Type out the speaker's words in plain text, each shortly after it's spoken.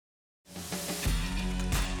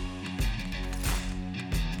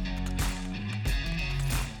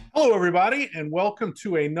Hello, everybody, and welcome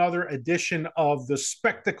to another edition of the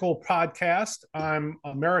Spectacle Podcast. I'm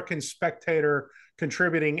American Spectator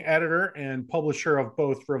contributing editor and publisher of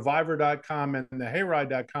both Reviver.com and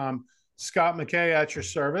TheHayride.com, Scott McKay at your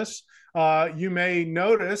service. You may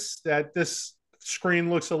notice that this screen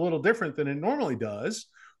looks a little different than it normally does,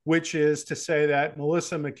 which is to say that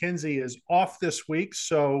Melissa McKinsey is off this week.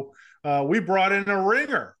 So we brought in a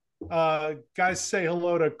ringer. Guys, say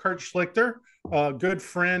hello to Kurt Schlichter, a good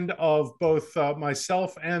friend of both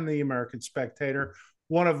myself and the American Spectator,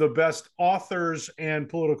 one of the best authors and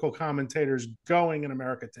political commentators going in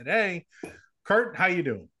America today. Kurt, how you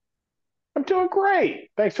doing? I'm doing great.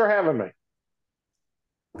 Thanks for having me.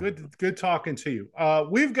 Good talking to you.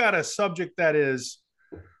 We've got a subject that is,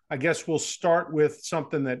 I guess we'll start with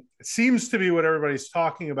something that seems to be what everybody's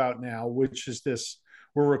talking about now, which is this.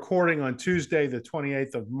 We're recording on Tuesday, the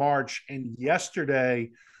 28th of March, and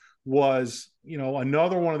yesterday was,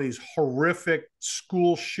 another one of these horrific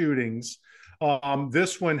school shootings.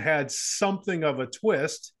 This one had something of a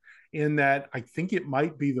twist in that I think it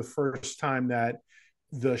might be the first time that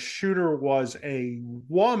the shooter was a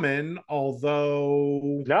woman,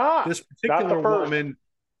 although Nah, this not the particular first. woman,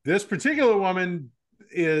 this particular woman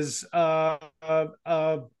is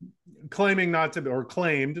claiming not to be, or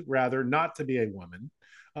claimed rather not to be a woman.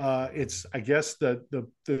 It's, I guess,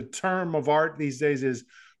 the term of art these days is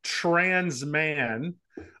trans man.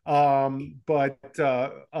 And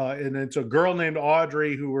it's a girl named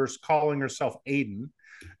Audrey who was calling herself Aiden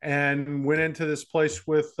and went into this place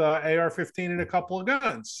with AR-15 and a couple of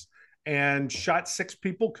guns and shot six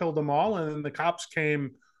people, killed them all. And then the cops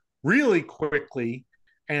came really quickly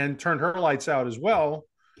and turned her lights out as well.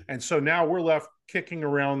 And so now we're left kicking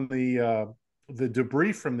around the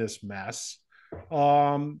debris from this mess.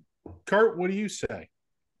 Kurt, what do you say?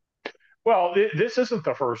 Well, this isn't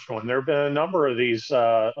the first one. There have been a number of these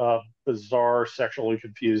bizarre, sexually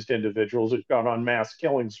confused individuals who've gone on mass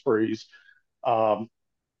killing sprees um,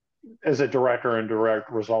 as a direct or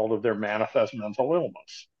indirect result of their manifest mental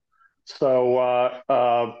illness. So,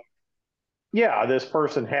 yeah, this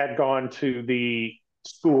person had gone to the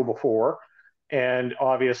school before and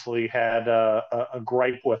obviously had a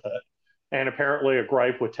gripe with it. And apparently a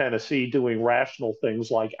gripe with Tennessee doing rational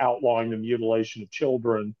things like outlawing the mutilation of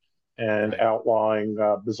children and Right. outlawing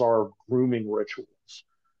bizarre grooming rituals,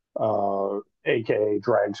 aka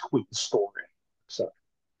drag queen story. So,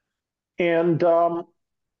 and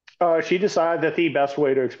she decided that the best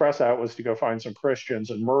way to express that was to go find some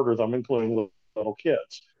Christians and murder them, including little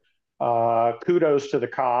kids. Kudos to the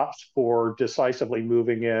cops for decisively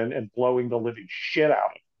moving in and blowing the living shit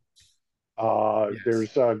out of Yes.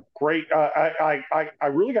 there's a great. I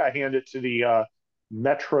really got to hand it to the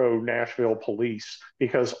Metro Nashville Police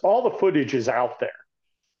because all the footage is out there.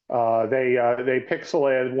 They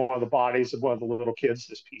pixelated one of the bodies of one of the little kids.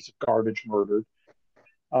 This piece of garbage murdered.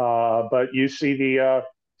 But you see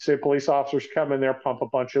police officers come in there, pump a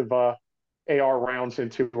bunch of AR rounds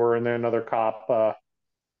into her, and then another cop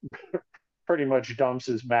pretty much dumps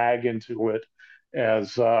his mag into it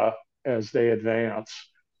as as they advance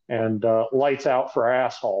and lights out for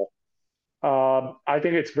asshole. I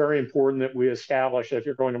think it's very important that we establish that if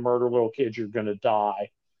you're going to murder little kids, you're going to die,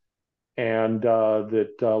 and that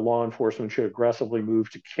law enforcement should aggressively move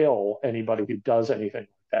to kill anybody who does anything like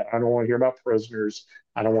that. I don't want to hear about prisoners.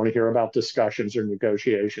 I don't want to hear about discussions or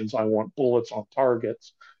negotiations. I want bullets on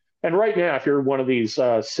targets. And right now, if you're one of these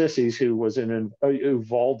sissies who was in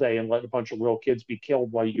Uvalde and let a bunch of little kids be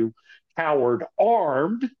killed while you cowered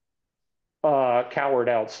armed, cowered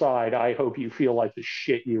outside, I hope you feel like the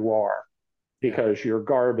shit you are Yeah. because you're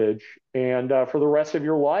garbage. And for the rest of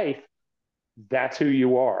your life, that's who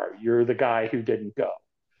you are. You're the guy who didn't go.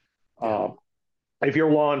 Yeah. Um, if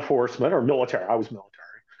you're law enforcement or military, I was military.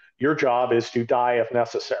 Your job is to die if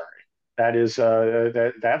necessary. That's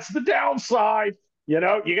the downside. You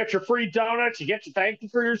know, you get your free donuts, you get your thank you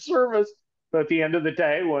for your service, but at the end of the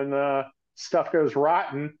day, when stuff goes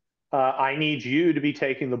rotten, I need you to be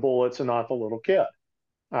taking the bullets and not the little kid.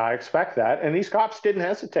 I expect that, and these cops didn't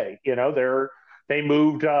hesitate. You know, they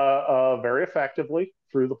moved very effectively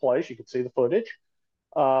through the place. You can see the footage,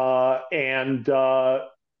 and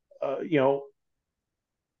you know,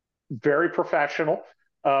 very professional.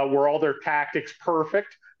 Were all their tactics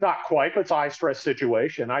perfect? Not quite, but it's a high stress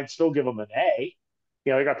situation. I'd still give them an A.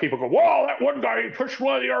 You know, you got people go, "Whoa, that one guy he pushed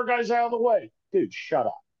one of the other guys out of the way." Dude, shut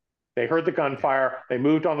up. They heard the Yeah. gunfire. They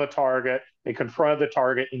moved on the target. They confronted the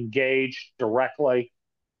target, engaged directly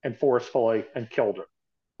and forcefully, and killed her.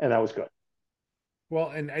 And that was good. Well,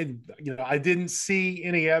 and I didn't see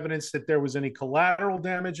any evidence that there was any collateral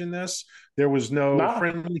damage in this. There was no No,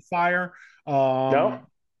 friendly fire. no.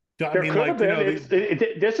 I There mean, could have like,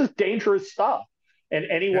 been. This is dangerous stuff, and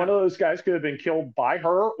any one yeah, of those guys could have been killed by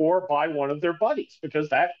her or by one of their buddies because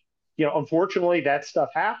that, unfortunately, that stuff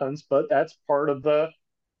happens. But that's part of the,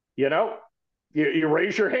 you know, you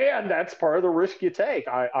raise your hand. That's part of the risk you take.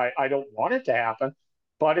 I don't want it to happen,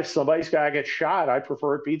 but if somebody's got to get shot, I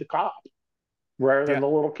prefer it be the cop rather than yeah. the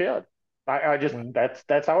little kid. I just Well,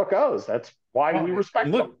 that's how it goes. That's why we and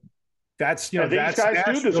respect them, look, that's and these that's guys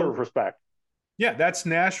do deserve Nashville. respect. Yeah, that's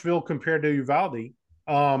Nashville compared to Uvalde.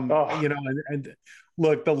 Oh, And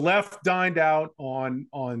look, the left dined out on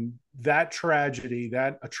that tragedy,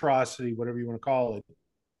 that atrocity, whatever you want to call it.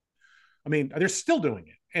 I mean, they're still doing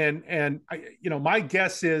it, and my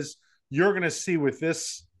guess is you're going to see with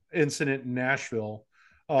this incident in Nashville,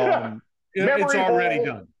 um, it's memory already hole.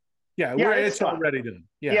 done. Yeah, Yeah, it's it's done. already done.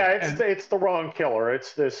 Yeah, Yeah, and it's the wrong killer.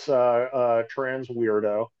 It's this trans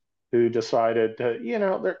weirdo who decided to,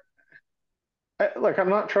 look, I'm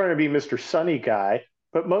not trying to be Mr. Sunny guy,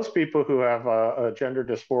 but most people who have a gender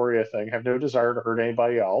dysphoria thing have no desire to hurt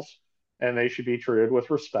anybody else, and they should be treated with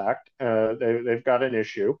respect. They've got an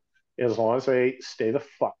issue as long as they stay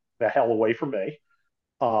the hell away from me.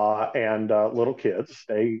 And little kids,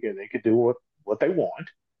 they could do what they want,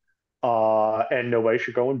 and nobody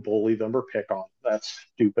should go and bully them or pick on them. That's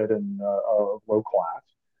stupid and low class.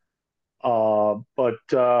 But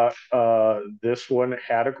this one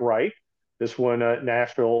had a gripe. This one,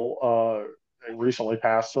 Nashville recently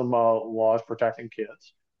passed some laws protecting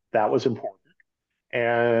kids. That was important.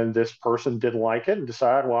 And this person didn't like it and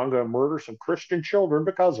decided, well, I'm going to murder some Christian children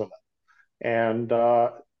because of it. And,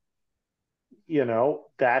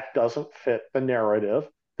 that doesn't fit the narrative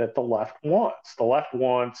that the left wants. The left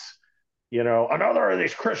wants, another of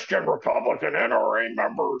these Christian Republican NRA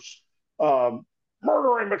members um,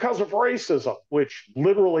 murdering because of racism, which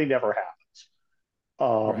literally never happens.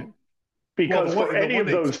 right. Well, Because for the any one of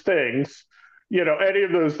they those things, any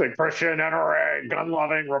of those things, Christian, NRA, gun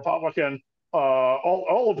loving, Republican,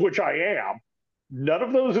 all of which I am, none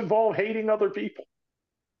of those involve hating other people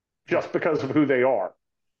just right. because of who they are.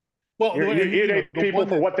 Well, You hate the people one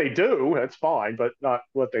for that what they do, that's fine, but not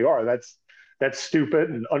what they are. That's stupid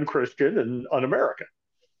and unchristian and un-American.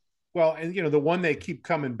 well, and the one they keep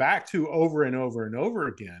coming back to over and over and over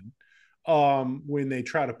again, when they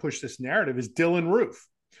try to push this narrative is Dylan Roof,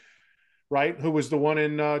 right? Who was the one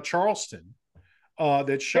in Charleston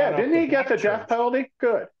that Yeah, shot up didn't the he get black the death church. penalty?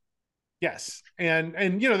 Good. Yes, and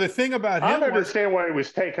the thing about I don't him was, understand why he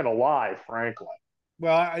was taken alive, frankly.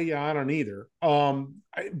 well, yeah, I don't either.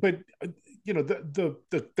 But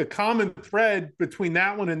the common thread between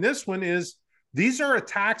that one and this one is these are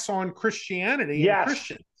attacks on Christianity and Yes,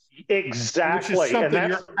 Christians, which is exactly. And something that's,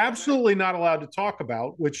 you're absolutely not allowed to talk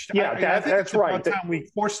about. Which yeah, I think that's it's right. about time we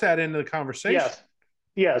force that into the conversation. Yes,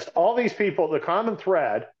 yes. All these people, the common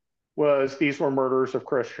thread was these were murders of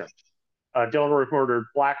Christians. Dylan Roof murdered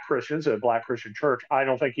black Christians at a black Christian church. I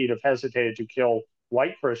don't think he'd have hesitated to kill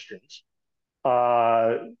white Christians.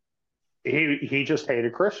 Uh, he just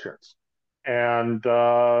hated Christians, and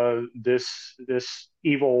this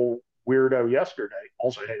evil weirdo yesterday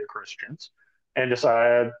also hated Christians, and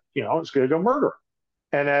decided, it's going to go murder.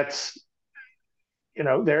 And that's,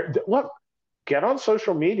 there. Look, get on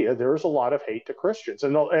social media. There's a lot of hate to Christians,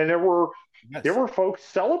 and there Yes. were folks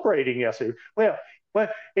celebrating yesterday. Well,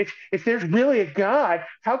 if there's really a God,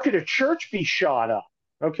 how could a church be shot up?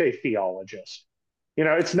 Okay, theologist.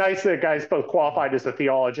 It's nice that a guy's both qualified as a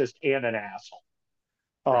theologist and an asshole.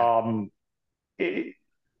 Right. It,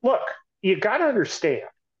 look, you got to understand,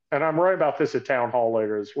 and I'm right about this at town hall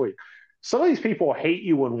later this week. Some of these people hate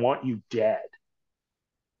you and want you dead.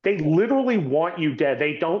 They literally want you dead.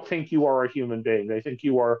 They don't think you are a human being. They think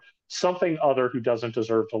you are something other who doesn't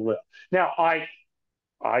deserve to live. Now,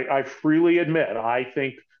 I freely admit, I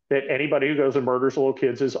think that anybody who goes and murders little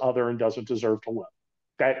kids is other and doesn't deserve to live.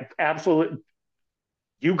 That absolutely,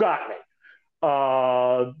 you got me.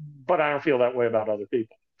 But I don't feel that way about other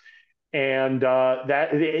people. And that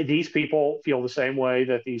these people feel the same way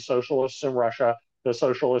that the socialists in Russia, the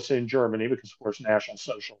socialists in Germany, because of course National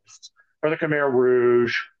Socialists, or the Khmer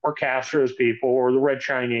Rouge, or Castro's people, or the Red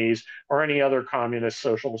Chinese, or any other communist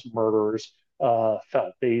socialist murderers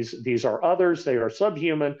felt. These are others. They are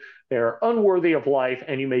subhuman. They are unworthy of life,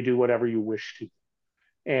 and you may do whatever you wish to.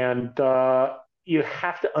 And you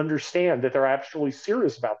have to understand that they're actually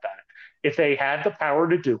serious about that. If they had the power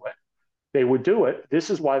to do it, they would do it. This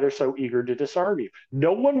is why they're so eager to disarm you.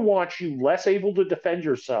 No one wants you less able to defend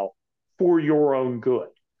yourself for your own good.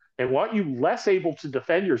 They want you less able to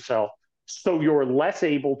defend yourself so you're less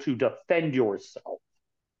able to defend yourself.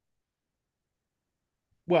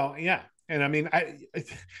 Well, yeah, And I mean,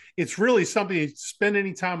 it's really something. You spend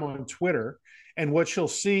any time on Twitter, and what you'll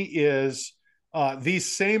see is these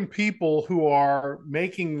same people who are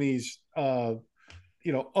making these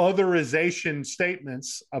otherization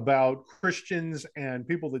statements about Christians and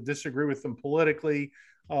people that disagree with them politically.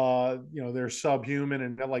 They're subhuman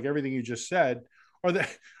and like everything you just said, are the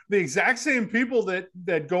exact same people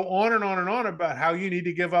that go on and on and on about how you need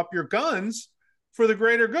to give up your guns for the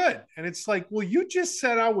greater good. And it's like, well, you just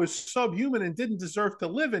said I was subhuman and didn't deserve to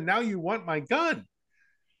live, and now you want my gun.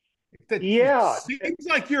 That Yeah, seems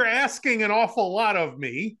like you're asking an awful lot of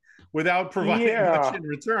me without providing much yeah, in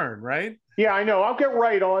return, right? yeah. I know. I'll get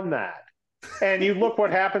right on that. And you look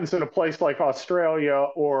what happens in a place like Australia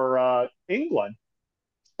or England,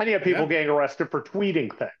 and you have people Yeah. getting arrested for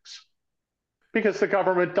tweeting things because the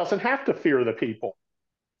government doesn't have to fear the people.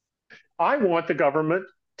 I want the government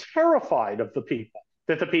terrified of the people,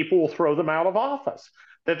 that the people will throw them out of office,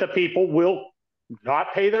 that the people will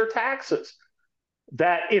not pay their taxes,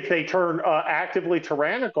 that if they turn actively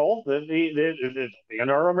tyrannical, in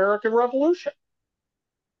our American Revolution,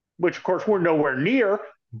 which of course we're nowhere near,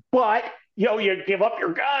 but you give up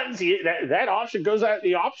your guns, that option goes out.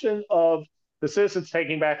 The option of the citizens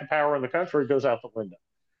taking back the power in the country goes out the window.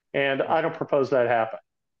 And I Right. don't propose that happen.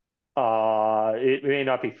 It may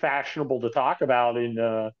not be fashionable to talk about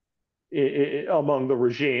among the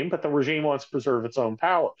regime, but the regime wants to preserve its own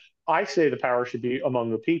power. I say the power should be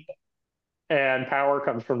among the people, and power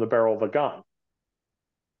comes from the barrel of a gun.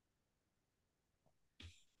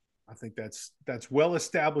 I think that's well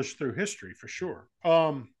established through history for sure.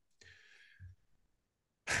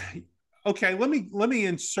 Okay, let me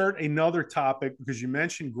insert another topic because you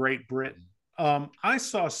mentioned Great Britain. I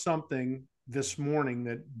saw something this morning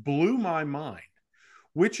that blew my mind,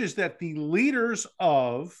 which is that the leaders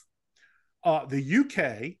of the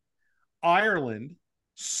UK, Ireland,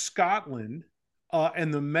 Scotland,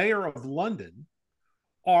 and the mayor of London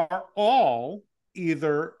are all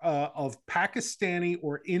either of Pakistani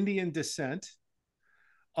or Indian descent.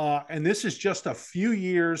 And this is just a few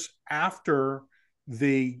years after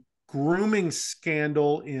the grooming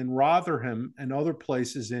scandal in Rotherham and other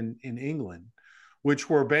places in England, which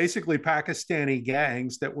were basically Pakistani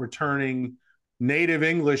gangs that were turning native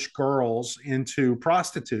English girls into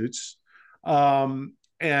prostitutes. And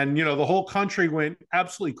the whole country went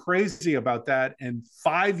absolutely crazy about that. And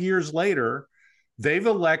 5 years later, they've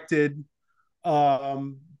elected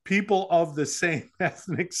people of the same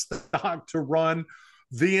ethnic stock to run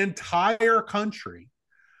the entire country.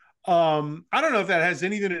 I don't know if that has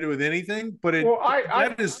anything to do with anything, but Well,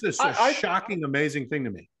 that is just a I shocking, amazing thing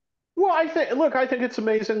to me. well, I think it's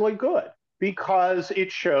amazingly good because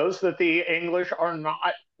it shows that the English are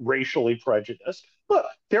not racially prejudiced. Look,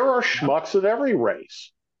 there are Yeah, schmucks of every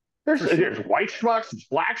race. for There's sure. white schmucks, there's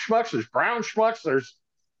black schmucks, there's brown schmucks, there's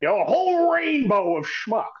a whole rainbow of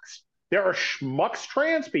schmucks. There are schmucks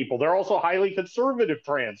trans people. There are also highly conservative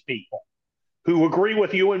trans people who agree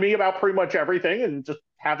with you and me about pretty much everything and just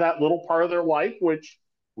have that little part of their life which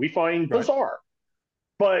we find Right. bizarre.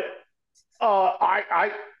 But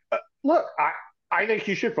I look, I think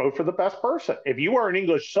you should vote for the best person. If you are an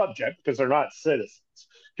English subject, because they're not citizens,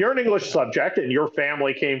 if you're an English Yeah. subject and your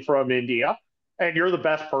family came from India and you're the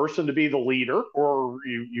best person to be the leader, or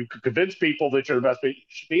you could convince people that you're the best, you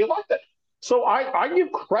should be elected. So I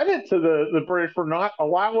give credit to the British for not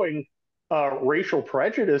allowing racial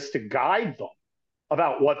prejudice to guide them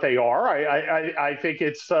about what they are. I think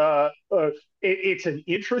it's an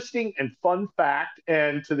interesting and fun fact,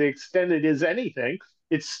 and to the extent it is anything,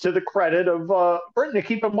 it's to the credit of Britain. To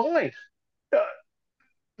keep in mind, uh,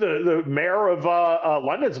 the mayor of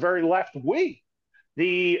London is very left wing.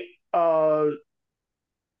 The uh,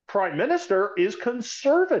 prime minister is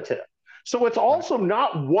conservative. So it's Right. also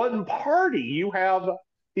not one party. You have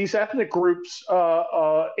these ethnic groups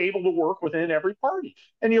able to work within every party.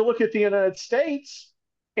 And you look at the United States,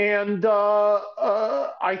 and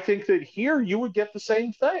I think that here you would get the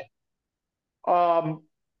same thing. Um,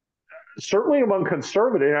 Certainly among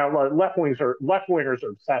conservative, left wingers are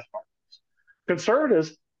obsessed by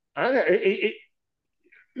conservatives.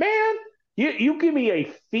 Man, you give me a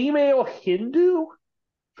female Hindu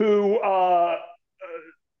who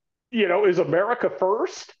is America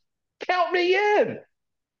first. Count me in.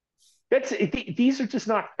 These are just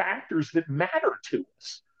not factors that matter to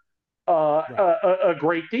us Right. a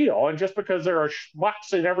great deal. And just because there are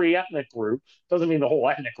schmucks in every ethnic group doesn't mean the whole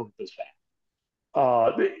ethnic group is bad.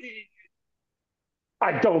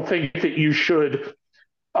 I don't think that you should,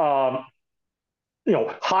 um,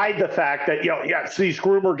 hide the fact that yes, these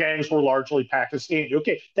groomer gangs were largely Pakistani.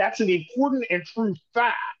 Okay, that's an important and true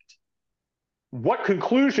fact. What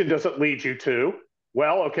conclusion does it lead you to?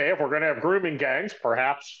 Well, okay, if we're going to have grooming gangs,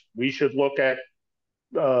 perhaps we should look at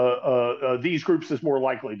these groups as more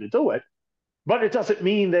likely to do it. But it doesn't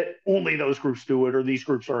mean that only those groups do it or these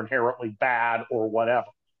groups are inherently bad or whatever.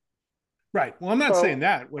 Right. Well, I'm not saying So,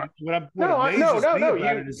 that. What no, amazes no, me no.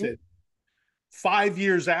 about it is that 5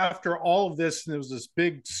 years after all of this, and there was this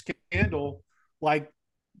big scandal, like,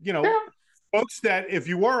 you know, Yeah, folks that if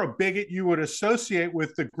you are a bigot, you would associate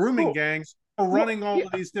with the grooming cool. gangs are Well, running all yeah,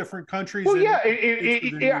 of these different countries well, and yeah,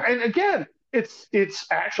 yeah. And again, it's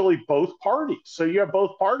actually both parties. So you have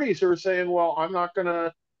both parties who are saying, "Well, I'm not going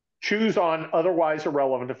to choose on otherwise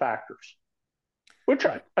irrelevant factors," which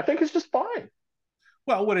right. I think is just fine.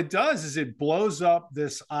 Well, what it does is it blows up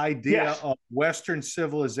this idea Yes. of Western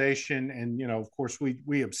civilization, and of course,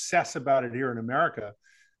 we obsess about it here in America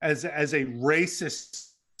as a racist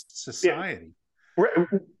Yeah. society.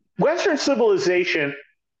 Western civilization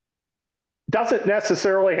doesn't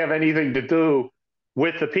necessarily have anything to do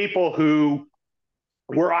with the people who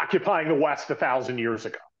were occupying the West 1,000 years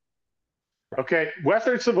ago. Okay,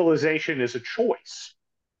 Western civilization is a choice,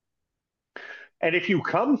 and if you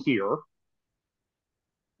come here,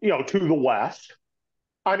 to the West,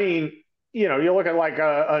 I mean, you look at like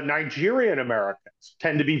Nigerian Americans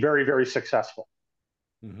tend to be very, very successful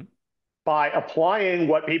Mm-hmm. by applying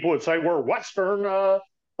what people would say were Western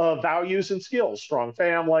values and skills: strong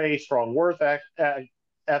family, strong work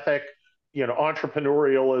ethic,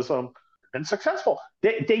 entrepreneurialism, and successful.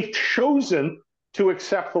 They've chosen to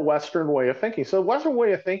accept the Western way of thinking. So the Western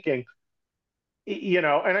way of thinking,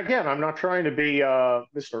 and again, I'm not trying to be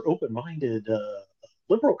Mr. Open-minded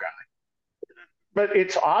liberal guy, but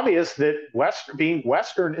it's obvious that being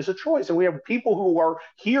Western is a choice. And we have people who are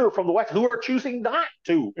here from the West who are choosing not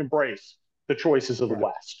to embrace the choices of the Right.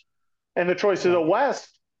 West. And the choices of the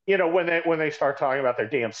West, when they start talking about their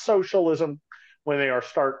damn socialism, when they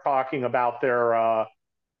start talking about their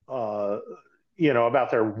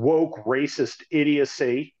about their woke racist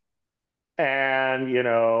idiocy and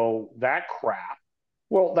that crap.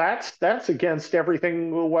 Well, that's against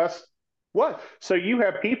everything the West was. So you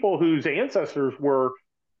have people whose ancestors were,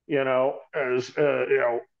 as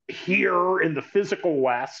here in the physical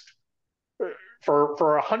West for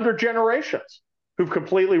 100 generations who've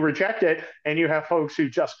completely rejected it, and you have folks who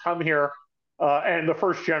just come here and the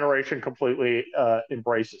first generation completely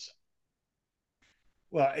embraces it.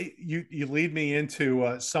 Well, you lead me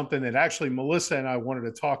into something that actually Melissa and I wanted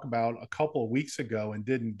to talk about a couple of weeks ago and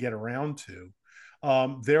didn't get around to.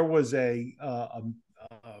 There was a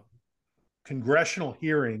congressional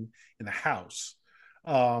hearing in the House,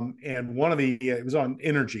 and it was on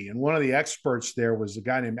energy, and one of the experts there was a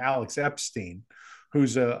guy named Alex Epstein,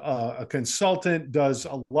 who's a consultant, does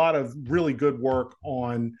a lot of really good work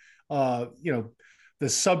on the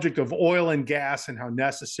subject of oil and gas and how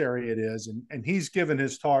necessary it is. And he's given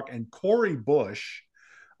his talk, and Cori Bush,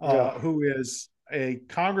 Yeah. who is a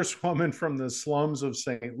congresswoman from the slums of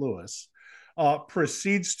St. Louis,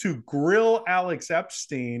 proceeds to grill Alex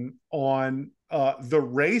Epstein on the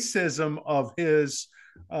racism of his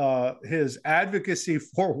advocacy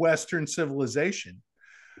for Western civilization.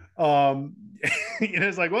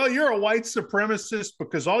 It's like, well, you're a white supremacist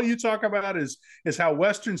because all you talk about is how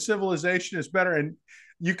Western civilization is better. And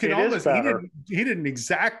you can almost he didn't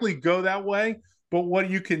exactly go that way, but what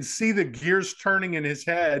you can see the gears turning in his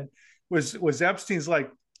head was Epstein's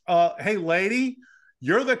like, hey lady,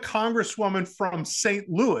 you're the congresswoman from St.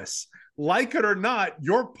 Louis. Like it or not,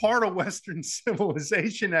 you're part of Western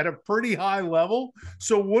civilization at a pretty high level.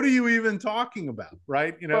 So what are you even talking about,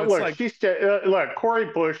 right? But It's look, like, look,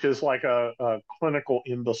 Cori Bush is like a clinical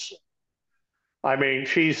imbecile. I mean,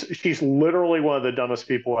 she's literally one of the dumbest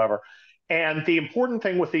people ever. And the important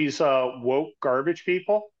thing with these woke garbage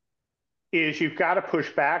people is you've got to push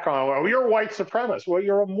back on, well, you're a white supremacist. Well,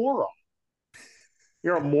 you're a moron.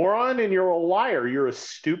 You're a moron and you're a liar. You're a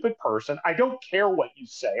stupid person. I don't care what you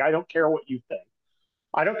say. I don't care what you think.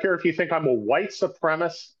 I don't care if you think I'm a white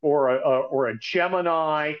supremacist or a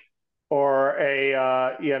Gemini or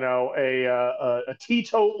a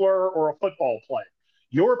teetotaler or a football player.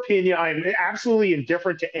 Your opinion, I'm absolutely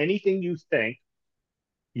indifferent to anything you think.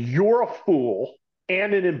 You're a fool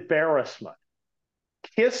and an embarrassment.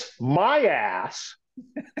 Kiss my ass.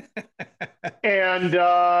 And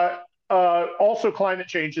also, climate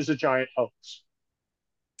change is a giant hoax.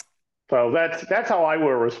 So that's how I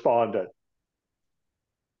would have responded.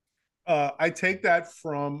 I take that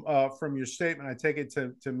from your statement. I take it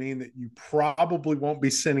to mean that you probably won't be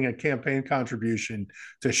sending a campaign contribution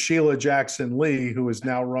to Sheila Jackson Lee, who is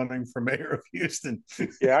now running for mayor of Houston.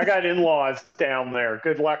 Yeah, I got in-laws down there.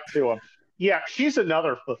 Good luck to them. Yeah, she's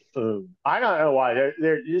another buffoon. I don't know why.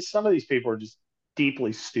 Some of these people are just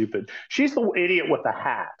deeply stupid. She's the idiot with the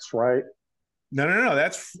hats, right? No.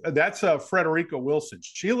 That's Frederica Wilson.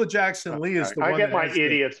 Sheila Jackson Lee is Okay. the I one get that my has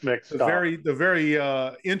idiots the mixed up. very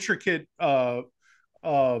intricate uh,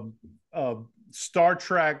 uh, Star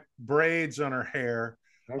Trek braids on her hair.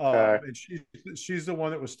 Okay. And she's the one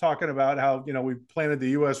that was talking about how, we planted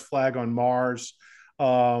the U.S. flag on Mars.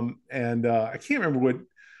 And I can't remember what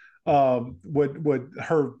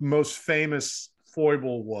her most famous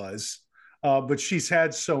foible was, but she's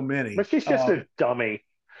had so But many. she's just a dummy.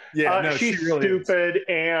 Yeah, no, she She's really is. stupid.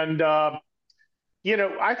 And,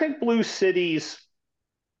 I think blue cities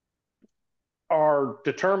are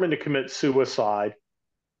determined to commit suicide.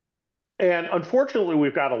 And unfortunately,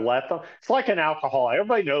 we've got to let them. It's like an alcohol.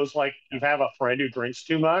 Everybody knows, like, you have a friend who drinks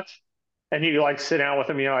too much, and you like sit down with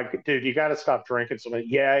them. You're like, dude, you got to stop drinking. So, like,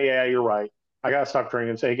 yeah, you're right. I got to stop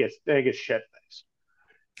drinking. So they get shit faced.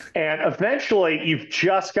 And eventually, you've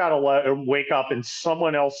just got to let them wake up in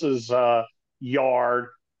someone else's yard,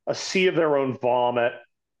 a sea of their own vomit,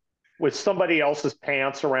 with somebody else's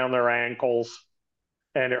pants around their ankles,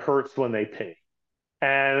 and it hurts when they pee.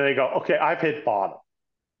 And they go, okay, I've hit bottom.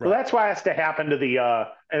 So Right. that's what has to happen to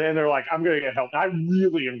and then they're like, I'm going to get help. I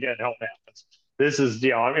really am getting help now. This is,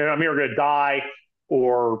 I'm either going to die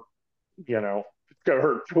or, it's going to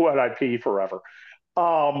hurt when I pee forever.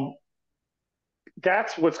 Um,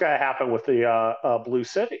 that's what's going to happen with the blue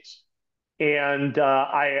cities. And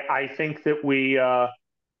I think that uh,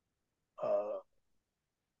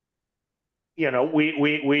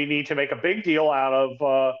 we need to make a big deal out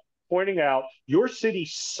of pointing out your city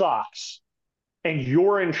sucks and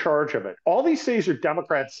you're in charge of it. All these cities are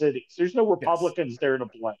Democrat cities. There's no Yes. Republicans there to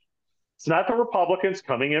blame. It's not the Republicans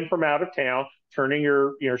coming in from out of town, turning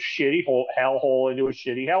your shitty hellhole into a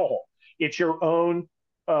shitty hellhole. It's your own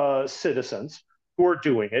citizens who are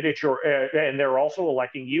doing it. And they're also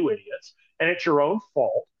electing you idiots, and it's your own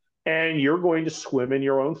fault. And you're going to swim in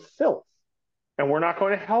your own filth, and we're not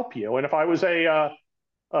going to help you. And if I was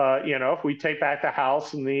if we take back the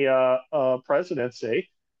House and the presidency,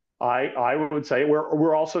 I would say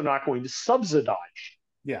we're also not going to subsidize.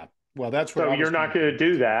 Yeah. Well, that's what So I was you're going not to going go to do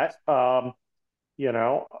into. that. You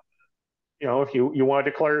know, if you want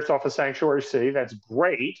to declare yourself a sanctuary city, that's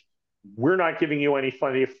great. We're not giving you any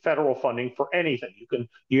federal funding for anything. You can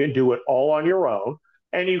do it all on your own,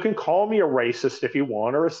 and you can call me a racist if you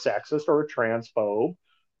want, or a sexist, or a transphobe,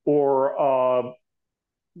 or or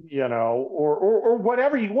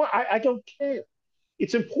whatever you want. I don't care.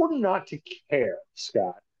 It's important not to care,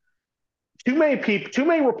 Scott. Too many people, too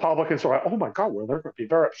many Republicans are like, oh my God, well, they're going to be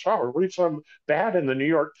very upset. We'll read some bad in the New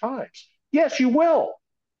York Times. Yes, you will.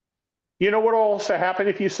 You know what will also happen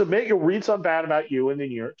if you submit? You'll read some bad about you in the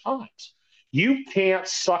New York Times. You can't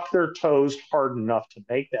suck their toes hard enough to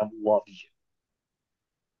make them love you.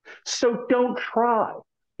 So don't try.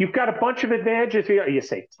 You've got a bunch of advantages here. You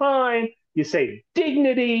save time, you save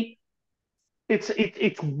dignity. It's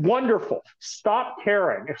wonderful. Stop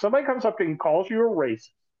caring. If somebody comes up to you and calls you a racist,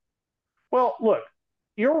 well, look,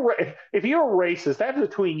 if you're a racist, that's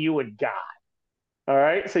between you and God. All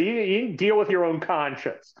right, so you deal with your own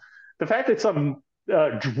conscience. The fact that some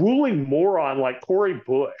drooling moron like Cori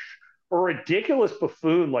Bush or ridiculous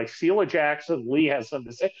buffoon like Sheila Jackson Lee has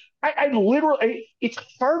something to say, I literally, it's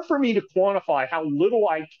hard for me to quantify how little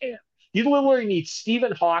I can. You literally need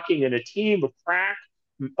Stephen Hawking and a team of crack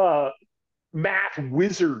uh, math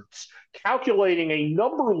wizards calculating a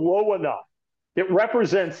number low enough that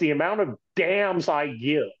represents the amount of damns I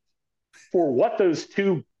give for what those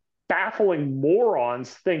two baffling morons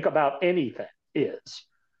think about anything is.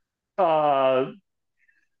 Uh,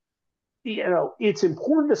 it's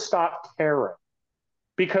important to stop caring,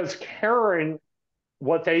 because caring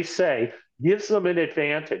what they say gives them an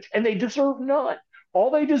advantage, and they deserve none.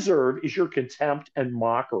 All they deserve is your contempt and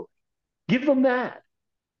mockery. Give them that.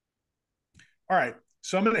 All right.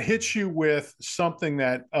 So I'm going to hit you with something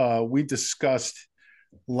that we discussed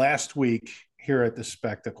last week here at the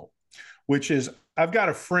Spectacle, which is I've got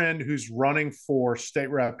a friend who's running for state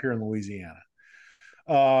rep here in Louisiana.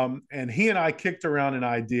 And he and I kicked around an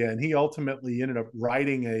idea, and he ultimately ended up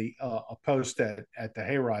writing a post at the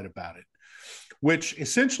Hayride about it, which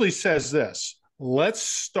essentially says this: let's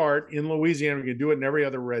start in Louisiana. We can do it in every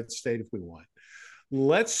other red state if we want.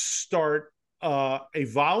 Let's start a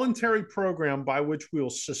voluntary program by which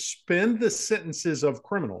we'll suspend the sentences of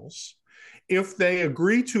criminals if they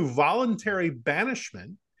agree to voluntary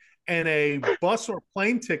banishment and a bus or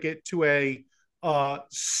plane ticket to a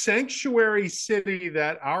sanctuary city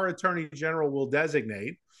that our attorney general will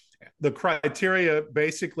designate. The criteria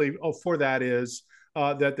basically for that is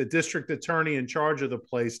that the district attorney in charge of the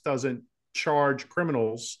place doesn't charge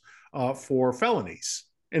criminals for felonies.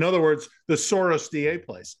 In other words, the Soros DA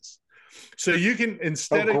places. So you can,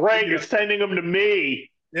 instead of great, you're sending them to me.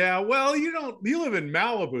 Yeah, well, you live in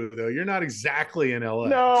Malibu though. You're not exactly in LA.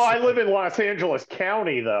 No, so I live in Los Angeles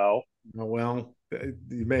County though. Well,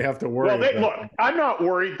 you may have to worry. Well, look, I'm not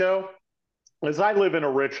worried though, as I live in a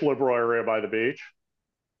rich liberal area by the beach,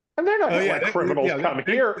 and they're not going to let criminals come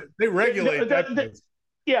here. They regulate that.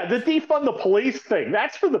 The defund the police thing,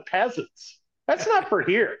 that's for the peasants. That's not for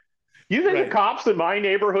here. You think the cops in my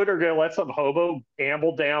neighborhood are going to let some hobo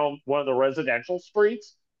gamble down one of the residential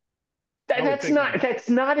streets? That's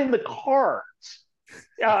not in the cards.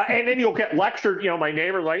 And then you'll get lectured. My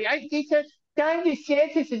neighbor like, he said, Don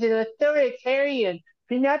DeSantis is an authoritarian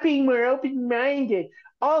for not being more open-minded.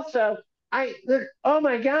 Also, oh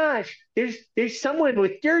my gosh, there's someone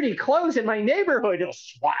with dirty clothes in my neighborhood. A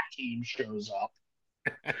SWAT team shows up.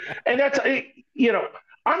 And that's,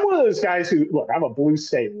 I'm one of those guys who, look, I'm a blue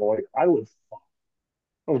state lawyer. I live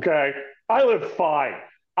fine. Okay? I live fine.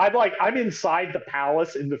 I'm inside the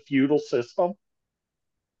palace in the feudal system.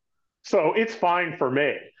 So it's fine for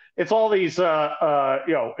me. It's all these,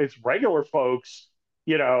 it's regular folks,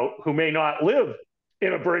 who may not live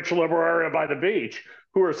in a rich liberal area by the beach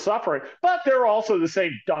who are suffering, but they're also the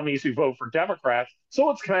same dummies who vote for Democrats. So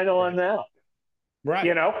it's kind of on them.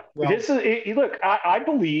 Right. This is, look, I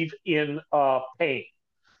believe in pain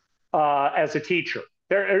as a teacher.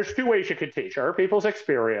 There's two ways you can teach: other people's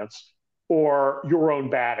experience or your own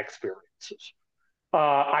bad experiences.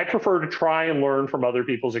 I prefer to try and learn from other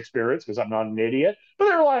people's experience because I'm not an idiot, but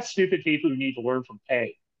there are a lot of stupid people who need to learn from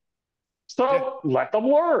pain. So let them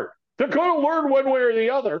learn. They're going to learn one way or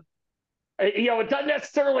the other. It doesn't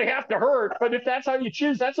necessarily have to hurt, but if that's how you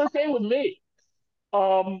choose, that's okay with me.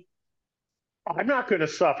 I'm not going to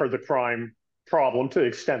suffer the crime problem to the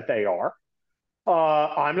extent they are.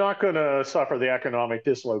 I'm not going to suffer the economic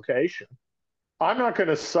dislocation. I'm not going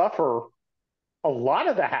to suffer a lot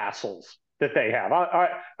of the hassles that they have.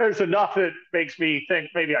 There's enough that makes me think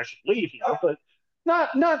maybe I should leave here, but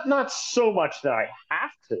not so much that I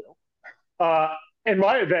have to. And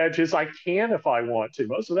my advantage is I can if I want to.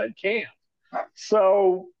 Most of them can't.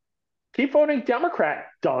 So keep voting Democrat,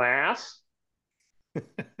 dumbass.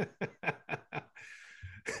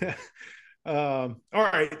 All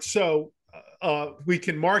right, so we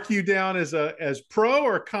can mark you down as pro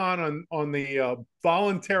or con on the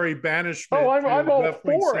voluntary banishment. I'm all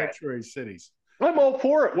for sanctuary cities. I'm all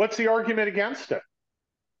for it. What's the argument against it?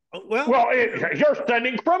 Well, you're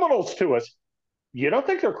sending criminals to us. You don't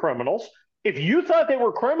think they're criminals. If you thought they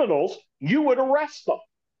were criminals, you would arrest them.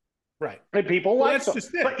 Right. And people like them.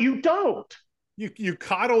 But you don't. You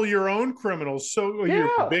coddle your own criminals, so you're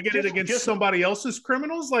bigoted against somebody else's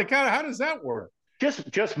criminals? Like, how does that work?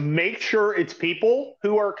 Just make sure it's people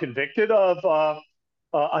who are convicted of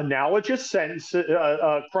analogous crimes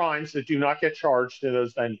that do not get charged in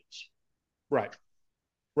those venues. Right.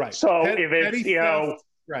 So if it's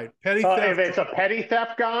petty theft. If it's a petty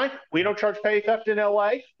theft guy, we don't charge petty theft in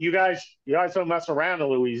LA. You guys don't mess around in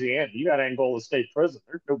Louisiana. You got Angola State Prison.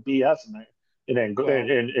 There's no BS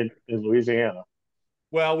in Louisiana.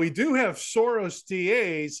 Well, we do have Soros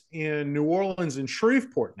DAs in New Orleans and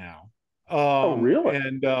Shreveport now. Oh, really?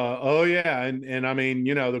 And and I mean,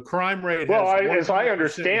 the crime rate. Well, as I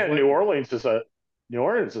understand, New Orleans is a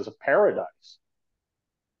paradise.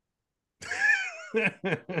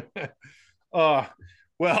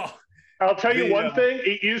 Well, I'll tell you one thing.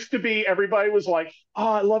 It used to be everybody was like, "Oh,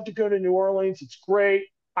 I love to go to New Orleans. It's great."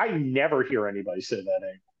 I never hear anybody say that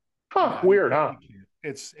anymore. Weird, huh?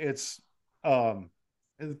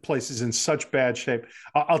 The place is in such bad shape.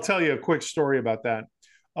 I'll tell you a quick story about that.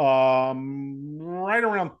 Right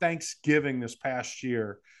around Thanksgiving this past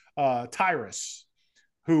year, Tyrus,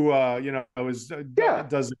 who does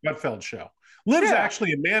the Gutfeld show, lives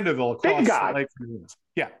actually in Mandeville, across the lake from New.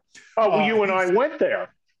 Yeah. Oh, well, you and I went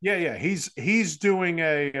there. Yeah. He's doing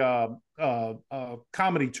a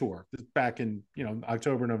comedy tour back in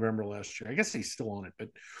October, November last year. I guess he's still on it, but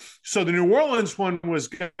so the New Orleans one was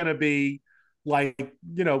going to be like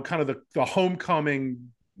kind of the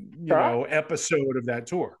homecoming episode of that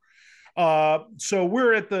tour. So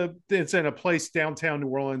we're it's in a place downtown New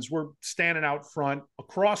Orleans. We're standing out front.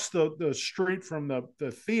 Across the street from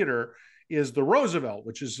the theater is the Roosevelt,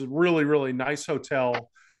 which is a really, really nice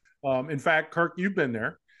hotel. In fact, Kirk, you've been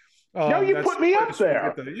there. No, you put me up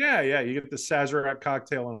there. You get the Sazerac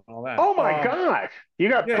cocktail and all that. Oh my gosh. You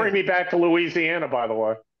got to bring me back to Louisiana, by the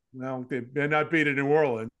way. Well, they may not be to New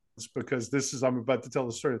Orleans because I'm about to tell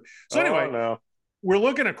the story. So anyway, we're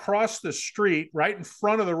looking across the street right in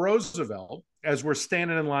front of the Roosevelt as we're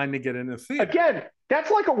standing in line to get in the theater. Again,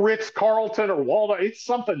 that's like a Ritz Carlton or Waldorf. It's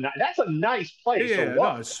something that's a nice place, or Yeah,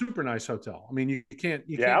 what? no, it's a super nice hotel. I mean, you can't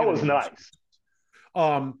Yeah, it get was any nicer.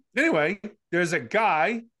 nice. Anyway, there's a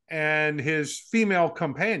guy and his female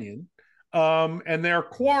companion, and they're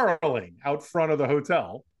quarreling out front of the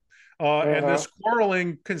hotel. And Uh-huh. this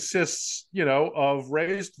quarreling consists, of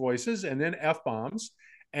raised voices and then F bombs.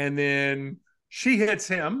 And then she hits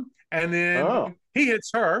him and Oh, then he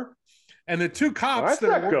hits her. And the two well, cops that's that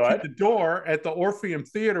are not working good. the door at the Orpheum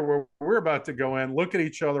Theater where we're about to go in look at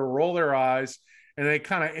each other, roll their eyes, and they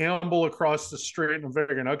kind of amble across the street and I'm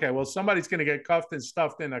figuring, okay, well, somebody's going to get cuffed and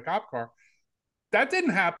stuffed in a cop car. That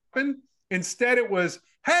didn't happen. Instead, it was,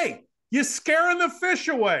 hey, you're scaring the fish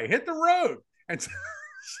away. Hit the road. And so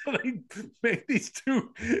they made these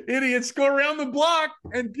two idiots go around the block.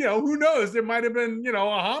 And, who knows? There might have been, a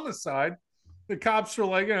homicide. The cops were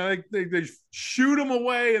like, they shoot them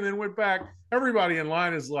away and then went back. Everybody in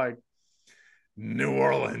line is like, New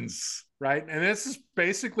Orleans, right? And this is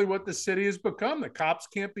basically what the city has become. The cops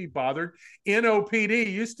can't be bothered.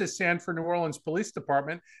 NOPD used to stand for New Orleans Police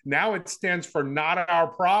Department. Now it stands for Not Our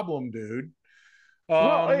Problem, dude.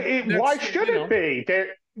 Well, why Next, should it be?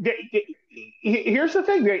 Here's the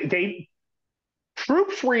thing: they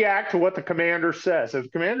troops react to what the commander says. If the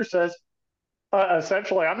commander says,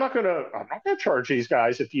 essentially, I'm not gonna charge these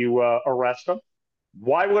guys if you arrest them.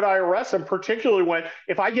 Why would I arrest them? Particularly when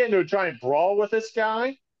if I get into a giant brawl with this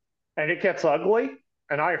guy and it gets ugly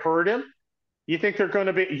and I hurt him, you think they're going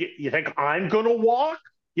to be? You think I'm going to walk?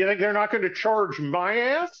 You think they're not going to charge my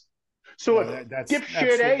ass? So no, if that's dipshit A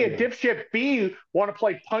absolutely and right. dipshit B want to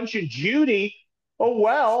play Punch and Judy, oh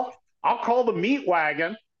well, I'll call the meat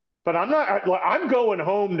wagon, but I'm not. I'm going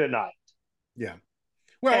home tonight. Yeah.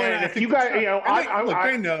 Well, and And I if you think that's guys,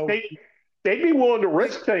 right. And they know. they'd be willing to They,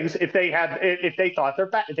 risk things if they thought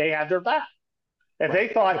they had their back. If right. they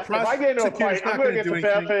The thought if I get into a fight, prosecutor's I'm not going going to to get do the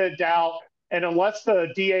anything. benefit of the doubt, and unless the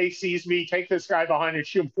DA sees me take this guy behind and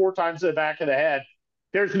shoot him 4 times in the back of the head,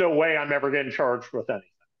 there's no way I'm ever getting charged with anything.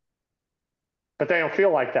 But they don't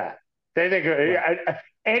feel like that. They think Right.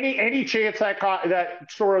 any chance that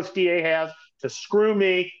Soros DA has to screw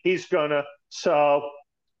me, he's gonna. So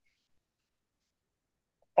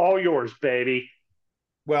all yours, baby.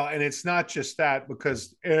 Well, and it's not just that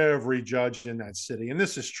because every judge in that city, and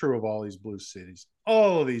this is true of all these blue cities,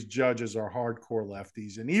 all of these judges are hardcore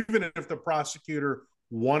lefties. And even if the prosecutor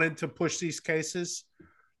wanted to push these cases,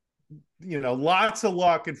 lots of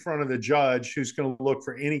luck in front of the judge who's going to look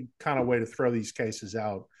for any kind of way to throw these cases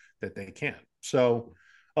out that they can. So,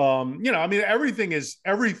 I mean, everything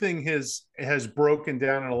has broken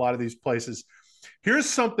down in a lot of these places. Here's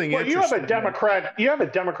something Well, interesting. You have a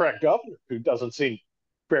Democrat governor who doesn't seem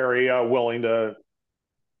very willing to,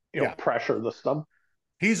 Yeah, pressure the system.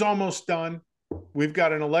 he's almost done. We've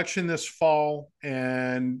got an election this fall,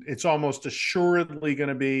 and it's almost assuredly going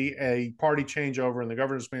to be a party changeover in the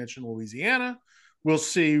governor's mansion in Louisiana. We'll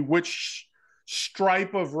see which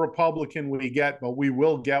stripe of Republican we get, but we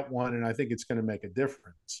will get one, and I think it's going to make a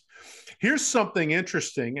difference. Here's something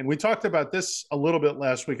interesting, and we talked about this a little bit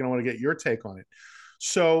last week, and I want to get your take on it.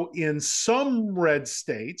 So, in some red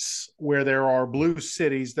states where there are blue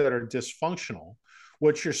cities that are dysfunctional,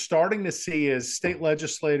 what you're starting to see is state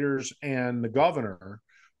legislators and the governor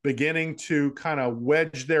beginning to kind of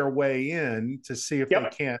wedge their way in to see if they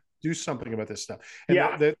Yep. can't do something about this stuff. And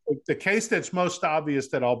Yeah. the case that's most obvious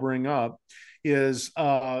that I'll bring up is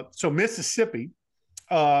so Mississippi,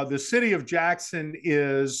 the city of Jackson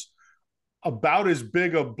is about as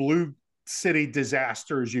big a blue city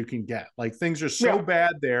disaster as you can get. Like things are so Yeah.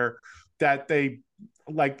 bad there that they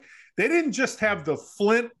didn't just have the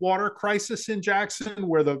Flint water crisis in Jackson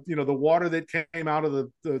where the water that came out of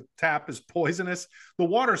the tap is poisonous. The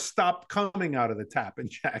water stopped coming out of the tap in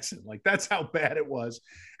Jackson. Like that's how bad it was.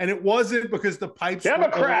 And it wasn't because the pipes were old.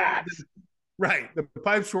 Democrats. Right. The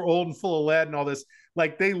pipes were old and full of lead and all this.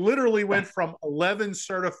 Like they literally went from 11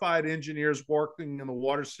 certified engineers working in the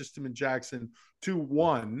water system in Jackson to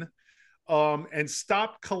one, and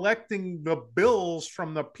stopped collecting the bills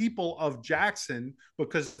from the people of Jackson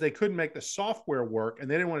because they couldn't make the software work and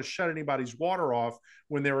they didn't want to shut anybody's water off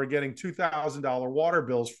when they were getting $2,000 water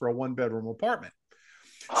bills for a 1-bedroom apartment.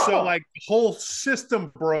 So like the whole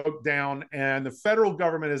system broke down and the federal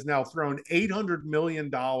government has now thrown $800 million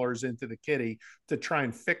into the kitty to try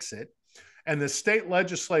and fix it. And the state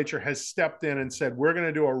legislature has stepped in and said, we're going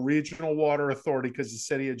to do a regional water authority because the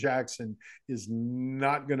city of Jackson is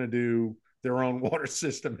not going to do their own water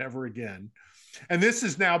system ever again. And this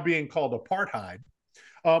is now being called apartheid.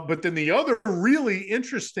 But then the other really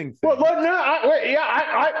interesting Well, thing. no,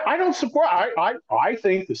 I don't support. I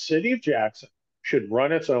think the city of Jackson should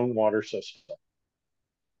run its own water system.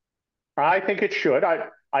 I think it should.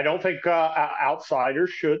 I don't think outsiders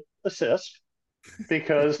should assist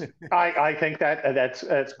because I think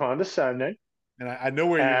that's condescending, And I know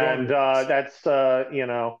where you're going and with this. that's you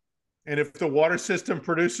know, And if the water system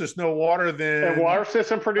produces no water, and then water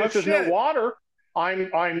system tough produces no shit. water.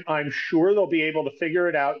 I'm sure they'll be able to figure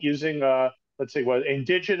it out using let's see what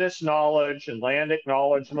indigenous knowledge and land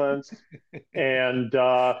acknowledgments and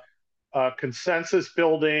consensus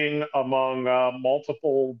building among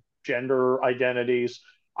multiple gender identities.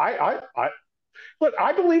 I look.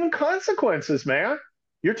 I believe in consequences, man.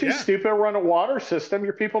 You're too Yeah. stupid to run a water system.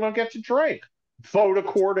 Your people don't get to drink. Vote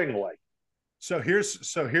accordingly. So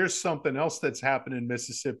here's something else that's happened in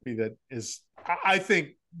Mississippi that is, I think,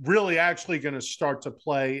 really actually going to start to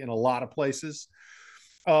play in a lot of places.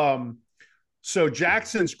 Um, so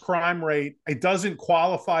Jackson's crime rate, it doesn't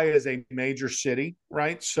qualify as a major city,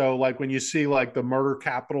 right? So like when you see like the murder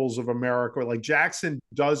capitals of America, like Jackson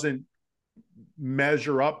doesn't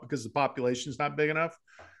measure up because the population is not big enough.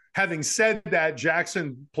 Having said that,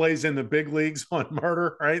 Jackson plays in the big leagues on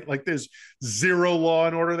murder, right? Like there's zero law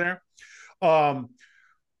and order there. Um,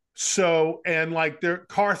 so, and like their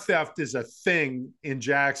car theft is a thing in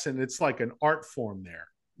Jackson. It's like an art form there.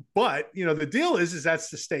 But, the deal is that's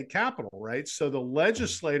the state capital, right? So the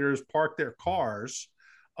legislators park their cars.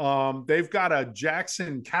 They've got a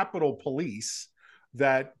Jackson Capitol Police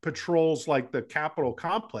that patrols like the Capitol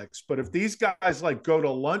complex. But if these guys like go to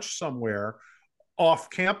lunch somewhere off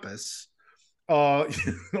campus,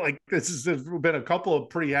 like this has been a couple of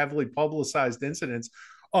pretty heavily publicized incidents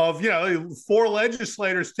of four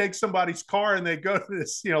legislators take somebody's car and they go to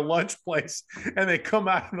this lunch place and they come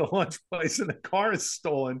out of the lunch place and the car is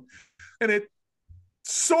stolen, and it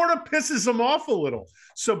sort of pisses them off a little.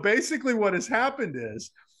 So basically what has happened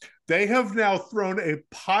is they have now thrown a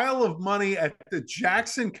pile of money at the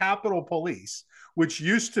Jackson Capitol Police, which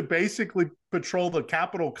used to basically patrol the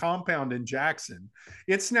Capitol compound in Jackson.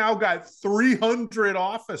 It's now got 300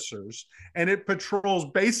 officers, and it patrols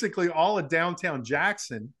basically all of downtown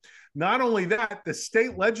Jackson. Not only that, the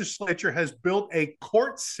state legislature has built a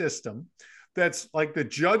court system that's like the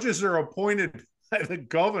judges are appointed by the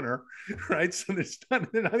governor, right? So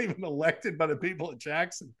they're not even elected by the people of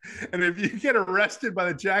Jackson. And if you get arrested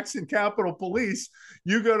by the Jackson Capitol Police,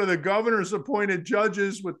 you go to the governor's appointed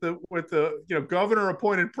judges with the governor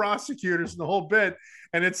appointed prosecutors and the whole bit.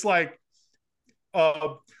 And it's like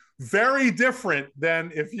very different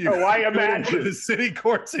than if you I go imagine to the city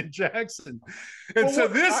courts in Jackson. And well, so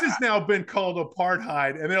this has now been called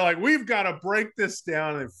apartheid. And they're like, we've got to break this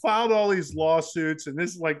down. And filed all these lawsuits and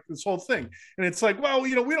this whole thing. And it's like, well,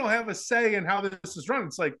 we don't have a say in how this is run.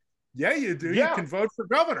 It's like, yeah, you do. Yeah. You can vote for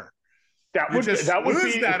governor. That would lose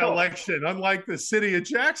that election, unlike the city of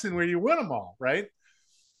Jackson where you win them all, right?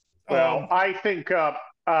 Well, I think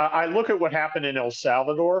I look at what happened in El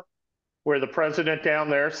Salvador, where the president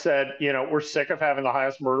down there said, we're sick of having the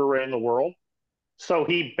highest murder rate in the world. So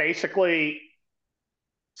he basically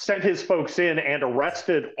sent his folks in and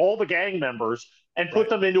arrested all the gang members and put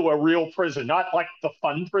them into a real prison, not like the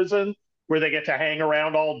fun prison where they get to hang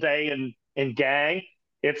around all day and gang.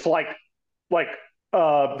 It's like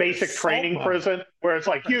basic training prison where it's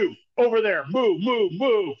like, you over there,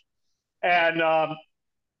 move. And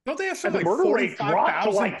don't they have something like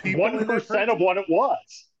 45,000 people? 1% of what it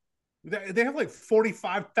was. They have like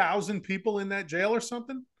 45,000 people in that jail or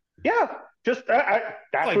something? Yeah, just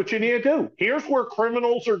that's what you need to do. Here's where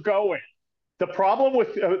criminals are going. The problem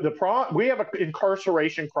with we have an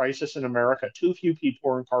incarceration crisis in America. Too few people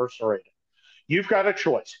are incarcerated. You've got a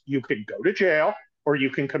choice. You can go to jail, or you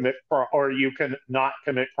can not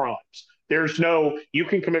commit crimes. There's no you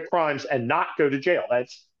can commit crimes and not go to jail.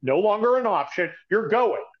 That's no longer an option. You're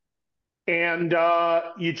going, and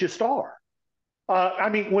you just are. I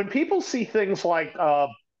mean, when people see things like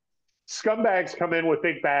scumbags come in with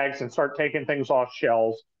big bags and start taking things off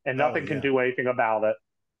shelves and nothing can do anything about it,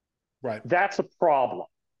 right? That's a problem.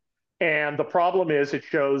 And the problem is it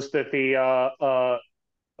shows that the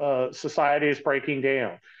society is breaking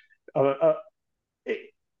down.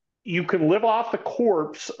 You can live off the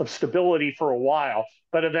corpse of stability for a while,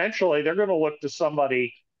 but eventually they're going to look to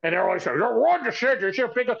somebody and they're like, you're Ron DeSantis,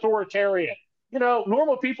 you're a big authoritarian.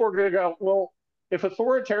 Normal people are going to go, well, if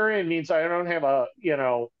authoritarian means I don't have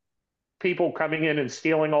people coming in and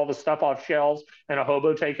stealing all the stuff off shelves and a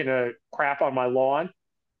hobo taking a crap on my lawn,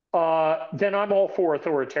 then I'm all for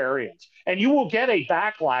authoritarians. And you will get a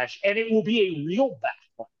backlash, and it will be a real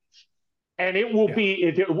backlash. and it will Yeah.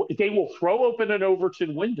 be they will throw open an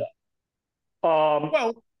Overton window,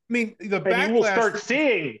 Well, I mean, the and you will backlash. start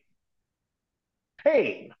seeing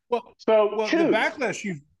pain. Well, So well, the choose.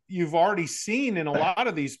 backlash you've already seen in a lot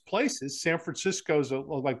of these places. San Francisco's a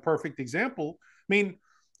like perfect example. I mean,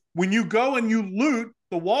 when you go and you loot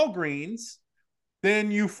the Walgreens,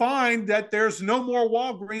 then you find that there's no more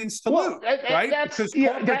Walgreens to Well, loot, right? that's Because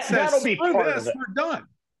yeah, corporate says, that'll be screw part of this, it. we're done,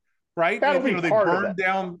 right? That'll And, be they part of it. burned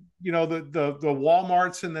down, the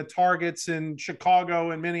Walmarts and the Targets in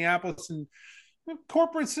Chicago and Minneapolis, and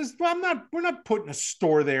corporate says, well, we're not putting a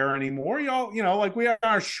store there anymore. Y'all, like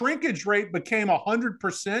our shrinkage rate became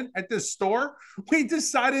 100% at this store. We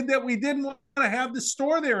decided that we didn't want to have the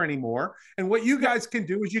store there anymore. And what you guys can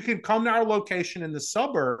do is you can come to our location in the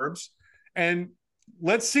suburbs, and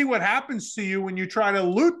let's see what happens to you when you try to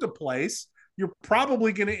loot the place. You're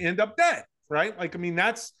probably going to end up dead, right? Like, I mean,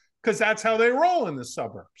 that's because that's how they roll in the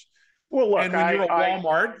suburbs. Well, look, And when you're a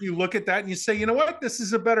Walmart, you look at that and you say, you know what, this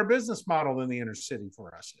is a better business model than the inner city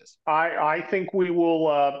for us is. I think we will.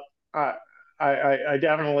 I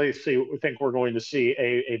definitely think we're going to see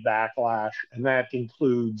a backlash, and that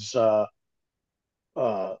includes uh,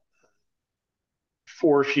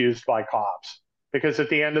 force used by cops. Because at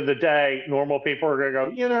the end of the day, normal people are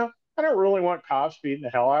going to go, I don't really want cops beating the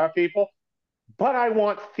hell out of people, but I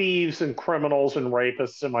want thieves and criminals and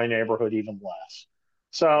rapists in my neighborhood even less.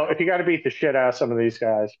 So if you got to beat the shit out of some of these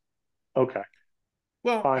guys, okay.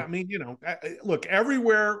 Well, Fine. I mean, look,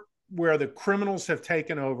 everywhere where the criminals have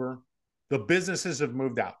taken over, the businesses have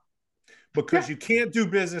moved out because you can't do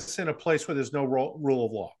business in a place where there's no rule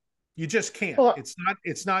of law. You just can't. Well,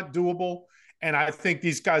 It's not doable. And I think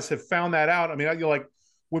these guys have found that out. I mean,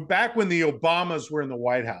 back when the Obamas were in the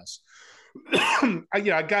White House,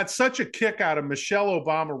 I got such a kick out of Michelle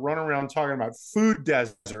Obama running around talking about food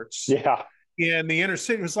deserts yeah. in the inner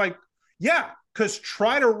city. It was like, yeah, because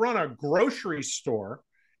try to run a grocery store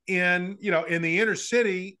in the inner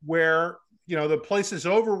city where the place is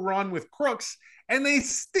overrun with crooks and they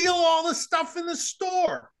steal all the stuff in the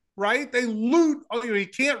store, right? They loot. You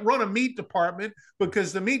can't run a meat department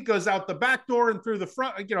because the meat goes out the back door and through the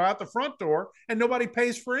front, out the front door, and nobody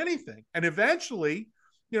pays for anything. And eventually,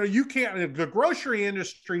 you can't. The grocery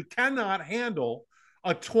industry cannot handle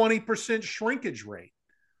a 20% shrinkage rate.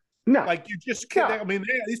 No. Like, you just can't. No. I mean,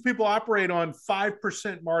 these people operate on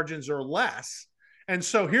 5% margins or less. And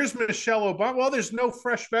so here's Michelle Obama. Well, there's no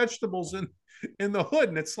fresh vegetables in the hood.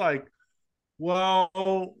 And it's like,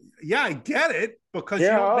 well, yeah, I get it, because you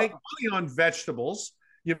don't make money on vegetables.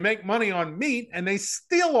 You make money on meat, and they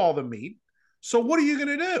steal all the meat. So what are you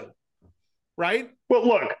going to do? Right? Well,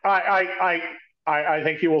 look, I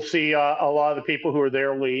think you will see a lot of the people who are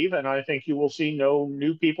there leave, and I think you will see no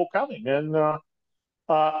new people coming. And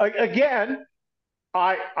again,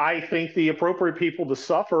 I think the appropriate people to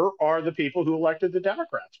suffer are the people who elected the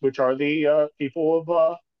Democrats, which are the people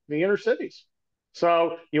of the inner cities.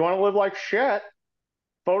 So you want to live like shit,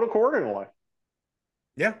 vote accordingly.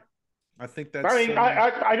 Yeah, I think that's. I mean,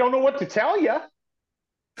 I don't know what to tell you.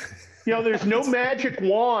 There's no magic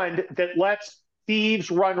wand that lets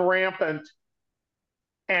thieves run rampant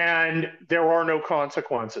and there are no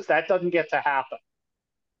consequences. That doesn't get to happen.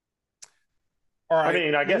 All right. I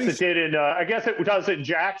mean, I guess it did I guess it does in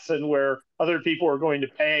Jackson, where other people are going to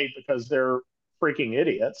pay because they're freaking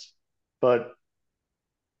idiots. But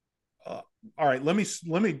all right, let me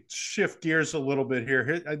shift gears a little bit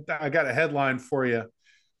here. I got a headline for you.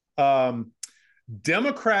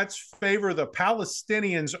 Democrats favor the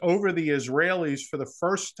Palestinians over the Israelis for the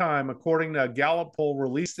first time, according to a Gallup poll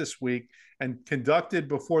released this week and conducted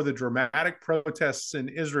before the dramatic protests in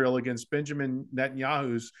Israel against Benjamin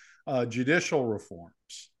Netanyahu's judicial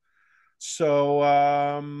reforms. So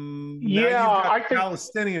now you've got the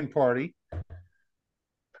Palestinian Party.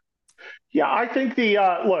 Yeah, I think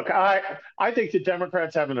I think the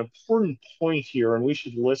Democrats have an important point here, and we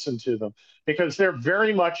should listen to them, because they're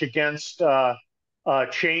very much against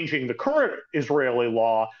changing the current Israeli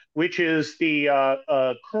law, which is the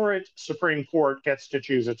current Supreme Court gets to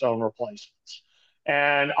choose its own replacements.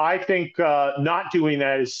 And I think not doing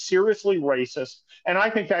that is seriously racist, and I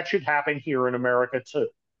think that should happen here in America too.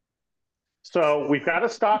 So we've got to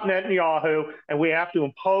stop Netanyahu, and we have to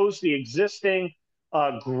impose the existing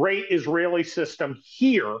great Israeli system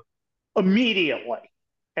here immediately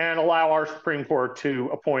and allow our Supreme Court to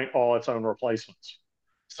appoint all its own replacements.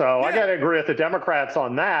 So I got to agree with the Democrats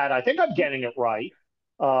on that. I think I'm getting it right.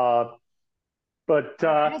 But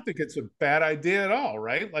I don't think it's a bad idea at all,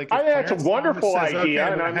 right? Like, I think it's a wonderful idea,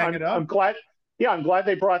 okay, and I'm glad. Yeah, I'm glad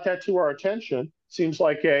they brought that to our attention. Seems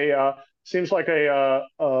like a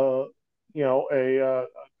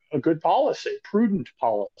a good policy, prudent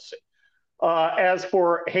policy. As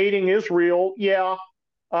for hating Israel, yeah,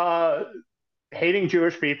 uh, hating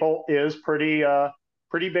Jewish people is pretty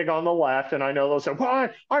big on the left. And I know they'll say, well,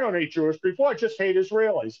 I don't hate Jewish people. I just hate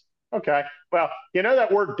Israelis. Okay. Well, you know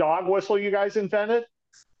that word dog whistle you guys invented?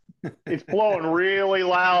 It's blowing really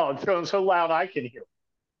loud. It's going so loud I can hear.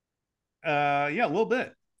 Yeah, a little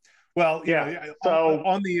bit. Well, you Yeah. know, So,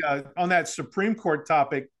 on that Supreme Court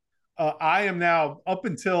topic, I am now, up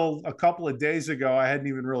until a couple of days ago, I hadn't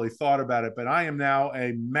even really thought about it, but I am now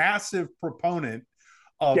a massive proponent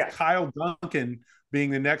of yes. Kyle Duncan being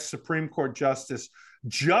the next Supreme Court justice,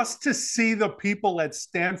 just to see the people at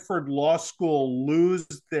Stanford Law School lose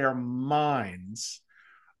their minds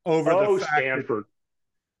over the Oh, fact that Stanford.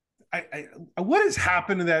 what has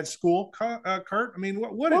happened to that school, Kurt? I mean,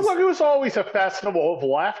 what Well, is? look, it was always a festival of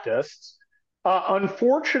leftists.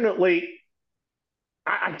 Unfortunately,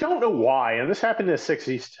 I don't know why, and this happened in the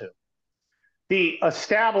 60s too. The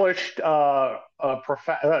established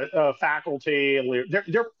faculty,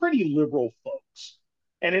 they're pretty liberal folks.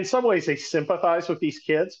 And in some ways, they sympathize with these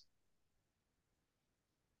kids,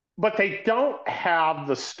 but they don't have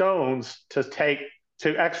the stones to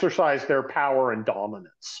exercise their power and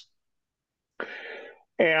dominance.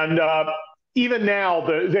 And even now,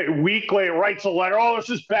 the weekly writes a letter, oh, this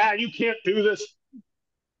is bad, you can't do this.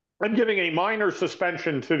 I'm giving a minor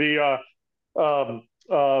suspension to the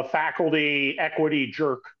faculty equity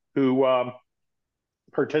jerk who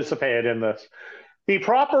participated in this. The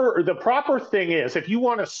proper thing is, if you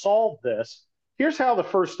want to solve this, here's how the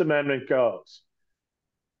First Amendment goes.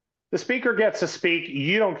 The speaker gets to speak.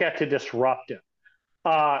 You don't get to disrupt him.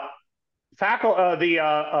 The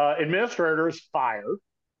administrator is fired.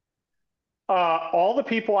 All the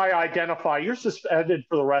people I identify, you're suspended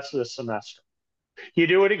for the rest of the semester. You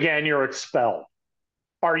do it again, you're expelled.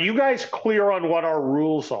 Are you guys clear on what our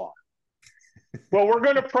rules are? Well, we're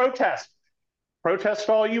going to protest. Protest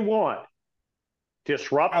all you want.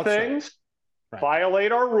 Disrupt Outside. things, Right.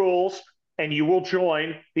 violate our rules, and you will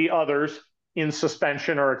join the others in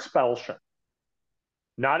suspension or expulsion.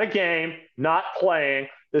 Not a game, not playing.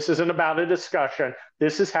 This isn't about a discussion.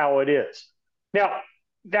 This is how it is. Now,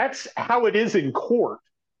 that's how it is in court.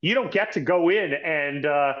 You don't get to go in and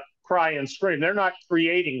cry and scream. They're not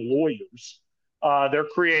creating lawyers. They're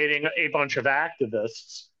creating a bunch of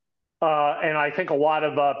activists. And I think a lot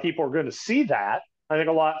of people are going to see that. I think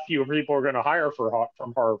a lot fewer people are going to hire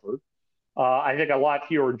from Harvard. I think a lot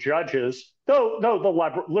fewer judges, though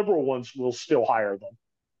the liberal ones will still hire them,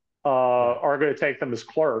 are going to take them as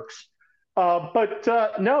clerks. But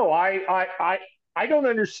no, I don't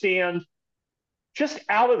understand, just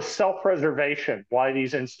out of self-preservation, why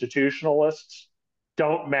these institutionalists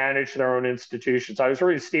don't manage their own institutions. I was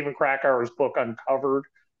reading Stephen Krakauer's book Uncovered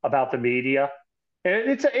about the media, and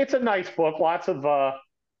it's a nice book. Lots of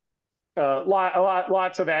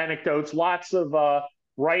lots of anecdotes, lots of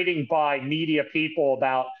writing by media people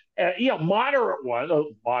about moderate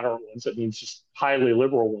ones. It means just highly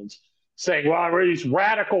liberal ones, saying, "Well, these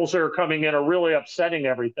radicals that are coming in are really upsetting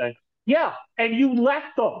everything." Yeah, and you let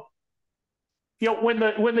them. When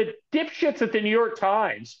the dipshits at the New York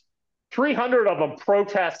Times, 300 of them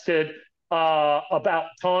protested about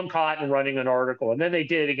Tom Cotton running an article, and then they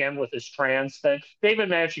did it again with this trans thing. They even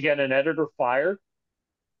managed to get an editor fired.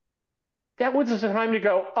 That was the time to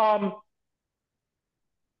go,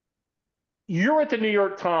 you're at the New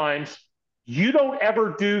York Times. You don't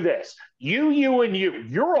ever do this. You, and you.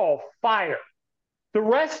 You're all fired. The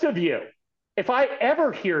rest of you, if I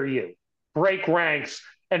ever hear you break ranks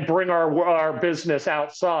and bring our business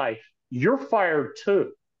outside, you're fired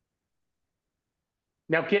too.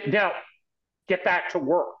 Now get back to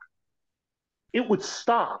work. It would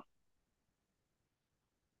stop.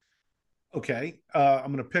 Okay, I'm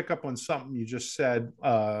going to pick up on something you just said,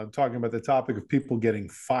 talking about the topic of people getting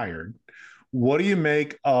fired. What do you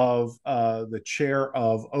make of the chair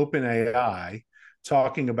of OpenAI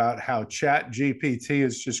talking about how Chat GPT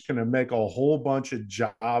is just going to make a whole bunch of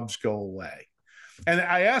jobs go away? And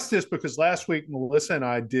I asked this because last week Melissa and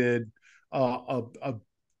I did a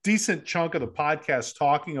decent chunk of the podcast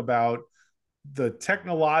talking about the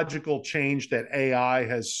technological change that AI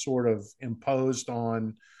has sort of imposed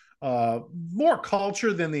on more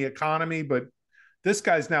culture than the economy. But this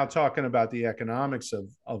guy's now talking about the economics of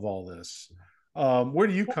all this. Where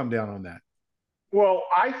do you come down on that? Well,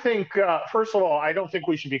 I think, first of all, I don't think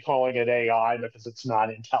we should be calling it AI because it's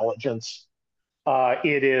not intelligence.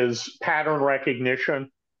 It is pattern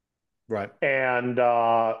recognition, Right. and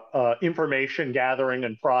information gathering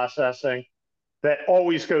and processing. that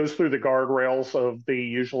always goes through the guardrails of the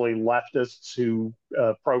usually leftists who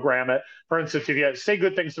program it. For instance, if you say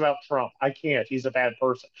good things about Trump, I can't. He's a bad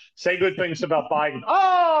person. Say good things about Biden.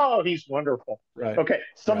 Oh, he's wonderful. Right. Okay, Right.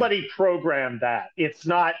 somebody programmed that. It's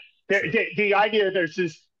not Sure. the idea. There's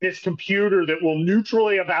this computer that will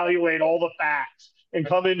neutrally evaluate all the facts and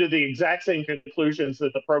come into the exact same conclusions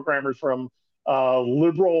that the programmers from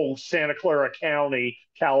liberal Santa Clara County,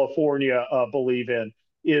 California, believe in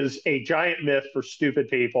is a giant myth for stupid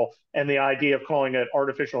people, and the idea of calling it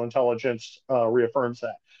artificial intelligence reaffirms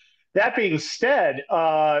that. That being said,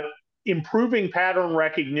 improving pattern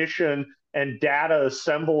recognition and data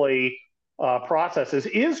assembly processes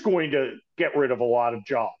is going to get rid of a lot of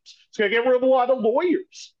jobs. It's going to get rid of a lot of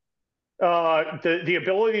lawyers. The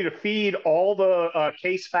ability to feed all the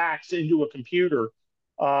case facts into a computer,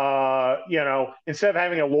 instead of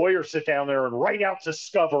having a lawyer sit down there and write out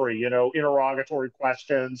discovery, interrogatory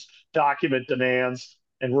questions, document demands,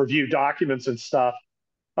 and review documents and stuff.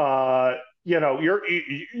 That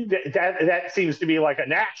seems to be like a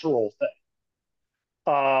natural thing.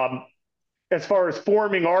 As far as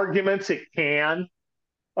forming arguments, it can,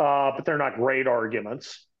 but they're not great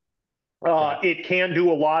arguments. Right. It can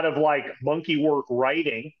do a lot of like monkey work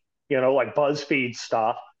writing, like BuzzFeed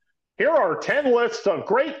stuff. Here are 10 lists of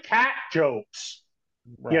great cat jokes.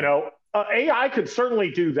 Right. AI could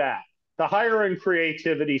certainly do that. The higher end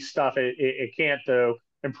creativity stuff it can't do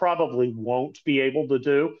and probably won't be able to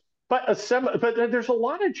do. But there's a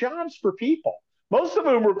lot of jobs for people. Most of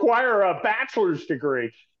them require a bachelor's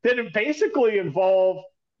degree that basically involve,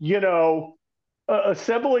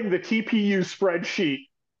 assembling the TPU spreadsheet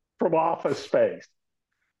from Office Space.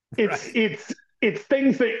 It's Right. it's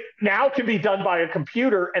things that now can be done by a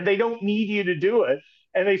computer, and they don't need you to do it,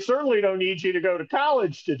 and they certainly don't need you to go to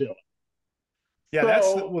college to do it. Yeah,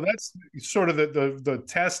 So that's sort of the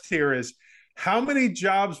test here is how many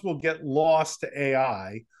jobs will get lost to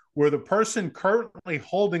AI where the person currently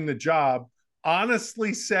holding the job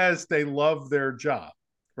honestly says they love their job,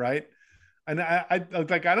 right? And I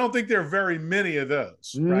don't think there are very many of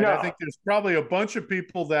those, right? I no, think there's probably a bunch of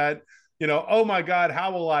people that, oh my God,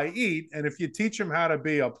 how will I eat? And if you teach them how to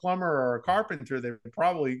be a plumber or a carpenter, they're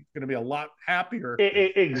probably going to be a lot happier and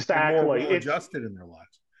more exactly. well adjusted in their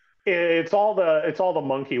lives. It's all the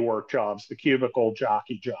monkey work jobs, the cubicle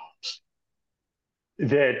jockey jobs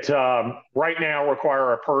that right now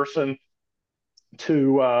require a person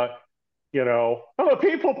to I'm a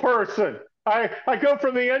people person. I go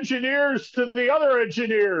from the engineers to the other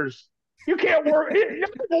engineers. You can't work. You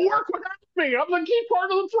can work without me. I'm the key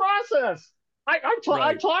part of the process. I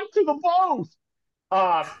Right. talk to them both.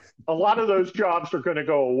 A lot of those jobs are going to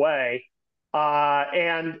go away,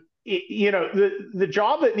 and the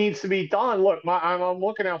job that needs to be done. Look, I'm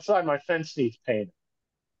looking outside. My fence needs painted.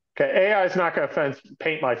 Okay, AI is not going to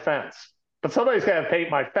paint my fence, but somebody's going to paint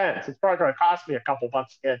my fence. It's probably going to cost me a couple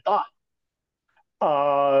bucks to get done.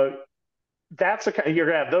 Uh, you're going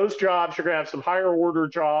to have those jobs. You're going to have some higher order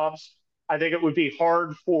jobs. I think it would be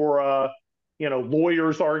hard for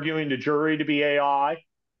lawyers arguing to jury to be AI,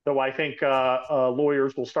 though I think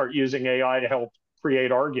lawyers will start using AI to help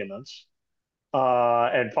create arguments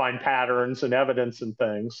and find patterns and evidence and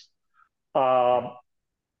things. Right.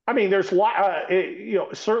 I mean, there's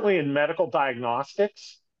certainly in medical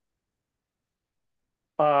diagnostics.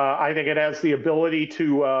 I think it has the ability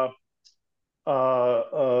to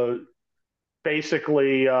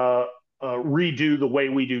basically redo the way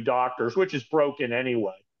we do doctors, which is broken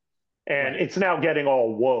anyway. And Right. it's now getting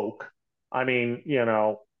all woke. I mean,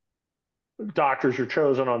 doctors are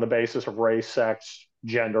chosen on the basis of race, sex,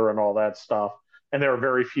 gender, and all that stuff. And there are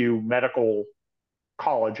very few medical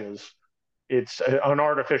colleges. It's an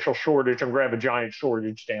artificial shortage, and we're going to have a giant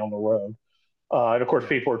shortage down the road. And of course, Yeah.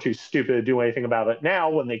 people are too stupid to do anything about it now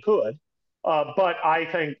when they could. But I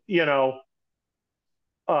think,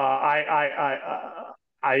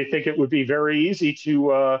 I think it would be very easy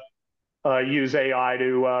to use AI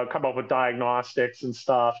to come up with diagnostics and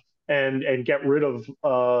stuff, and get rid of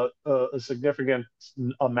a significant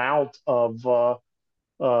amount of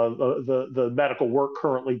the medical work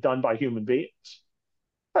currently done by human beings.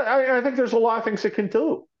 I think there's a lot of things it can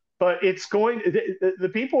do, but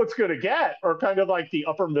the people it's going to get are kind of like the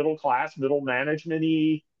upper middle class, middle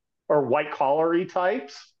management-y or white collar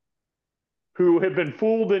types who have been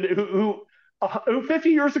fooled and who 50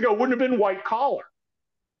 years ago wouldn't have been white collar.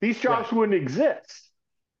 These Right. jobs wouldn't exist.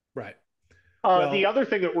 Right. The Well, other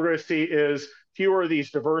thing that we're going to see is fewer of these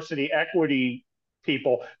diversity equity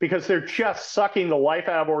people because they're just sucking the life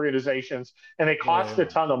out of organizations and they yeah, cost yeah. a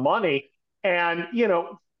ton of money. And,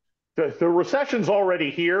 the recession's already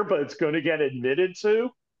here, but it's going to get admitted to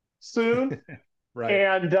soon. Right.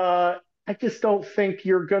 And I just don't think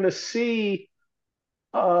you're going to see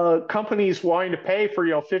companies wanting to pay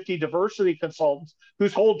for 50 diversity consultants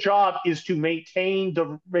whose whole job is to maintain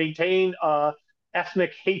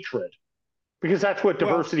ethnic hatred, because that's what Well,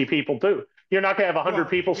 diversity people do. You're not going to have 100 well,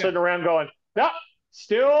 people yeah. sitting around going, no,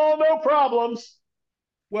 still no problems.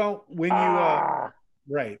 Well, when you Ah,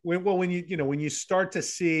 right. When when you start to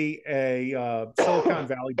see a Silicon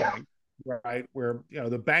Valley bank, right, where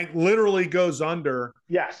the bank literally goes under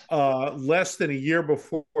yes. less than a year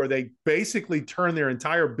before they basically turn their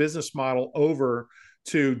entire business model over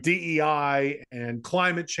to DEI and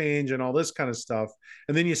climate change and all this kind of stuff,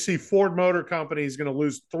 and then you see Ford Motor Company is going to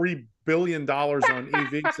lose $3 billion on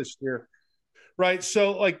EVs this year, right?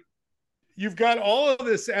 So like you've got all of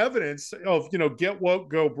this evidence of get woke,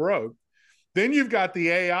 go broke. Then you've got the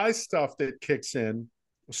AI stuff that kicks in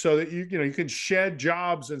so that you can shed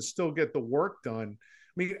jobs and still get the work done.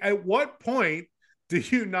 I mean, at what point do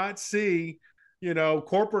you not see,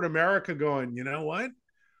 corporate America going, you know what?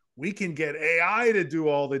 We can get AI to do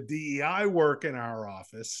all the DEI work in our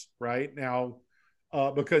office right now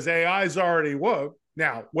because AI is already woke.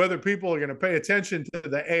 Now, whether people are going to pay attention to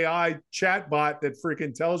the AI chatbot that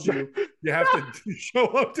freaking tells you have to show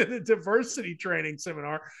up to the diversity training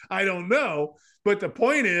seminar, I don't know. But the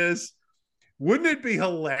point is, wouldn't it be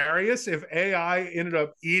hilarious if AI ended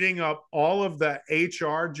up eating up all of the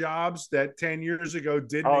HR jobs that 10 years ago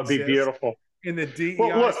didn't Oh, it'd be exist beautiful. in the Well,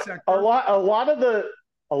 DEI look, sector?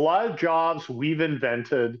 a lot of jobs we've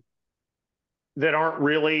invented that aren't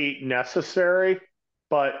really necessary,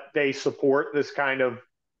 but they support this kind of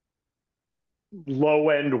low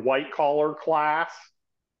end white collar class,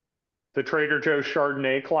 the Trader Joe's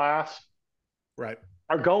Chardonnay class, Right.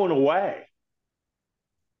 are going away.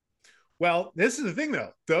 Well, this is the thing,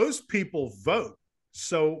 though. Those people vote.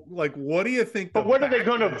 So, like, what do you think But the what are they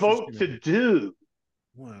going to backlash is vote going to to be? do?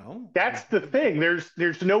 Well, That's the thing.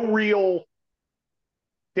 There's no real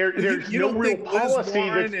there's you no don't real think Liz policy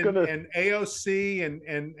Warren that's and, going to. and AOC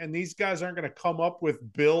and these guys aren't going to come up with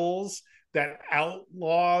bills that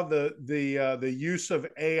outlaw the use of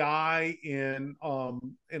AI in a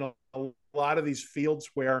lot of these fields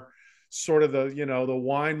where sort of the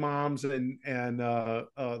wine moms and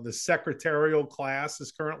the secretarial class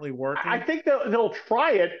is currently I working? think they'll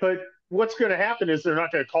try it, but what's going to happen is they're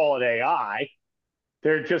not going to call it AI.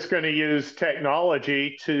 They're just going to use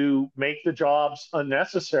technology to make the jobs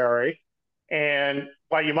unnecessary. And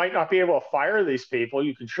while you might not be able to fire these people,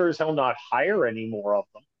 you can sure as hell not hire any more of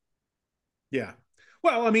them. Yeah.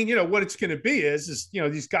 Well, I mean, what it's going to be is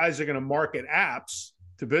these guys are going to market apps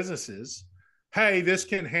to businesses. Hey, this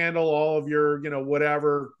can handle all of your,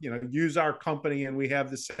 whatever, use our company and we have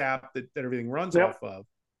this app that everything runs Yep. off of.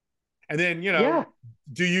 And then, Yeah.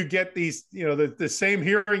 do you get these, the same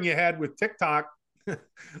hearing you had with TikTok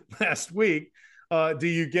last week? Do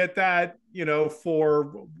you get that,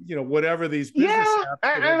 for, whatever these business Yeah. apps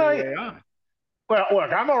that And handle AI? well,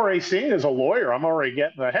 look, I'm already seeing as a lawyer, I'm already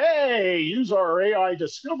getting the, hey, use our AI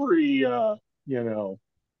discovery, you know,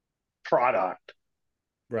 product.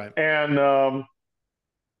 Right. And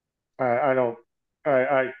I don't,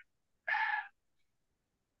 I,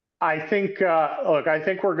 I think, look, I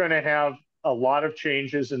think we're going to have a lot of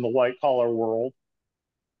changes in the white collar world,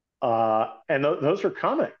 and those are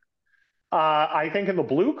coming. I think in the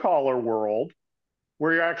blue collar world,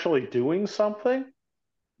 where you're actually doing something,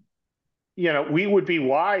 we would be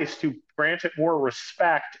wise to grant it more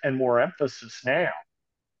respect and more emphasis now,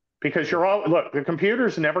 because Yeah. look, the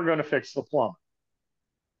computer's never going to fix the plumbing.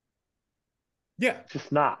 Yeah. It's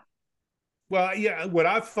just not. Well, yeah, what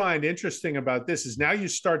I find interesting about this is now you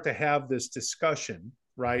start to have this discussion,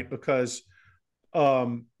 right? Because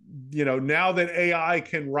now that AI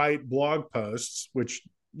can write blog posts, which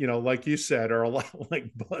like you said, are a lot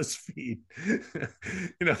like BuzzFeed,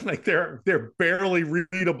 like they're barely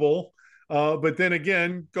readable. But then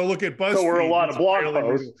again, go look at So we're a BuzzFeed; lot of it's blog barely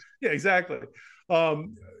readable. posts. Yeah, exactly.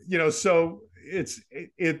 So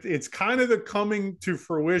it's kind of the coming to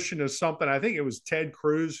fruition of something. I think it was Ted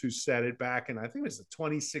Cruz who said it back in, I think it was the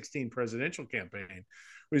 2016 presidential campaign,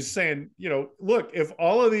 was saying, look, if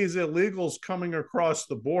all of these illegals coming across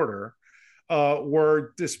the border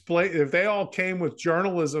were displayed, if they all came with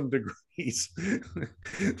journalism degrees,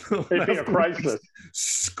 It'd be a crisis.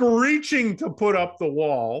 screeching to put up the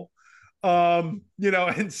wall. And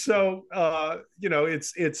so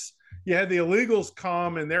it's you had the illegals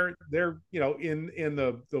come and they're in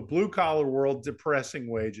the blue collar world depressing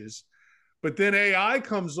wages, but then AI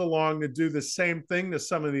comes along to do the same thing to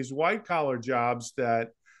some of these white collar jobs that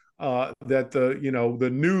the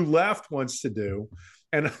new left wants to do.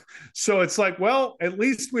 And so it's like, well, at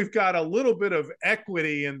least we've got a little bit of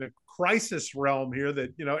equity in the crisis realm here that,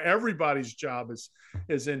 everybody's job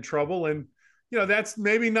is in trouble. And, that's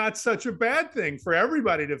maybe not such a bad thing for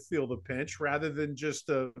everybody to feel the pinch rather than just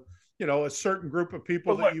a certain group of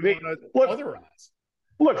people But that look, you want to look, otherize.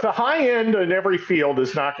 look, the high end in every field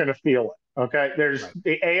is not going to feel it. Okay. Right.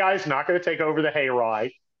 The AI is not going to take over the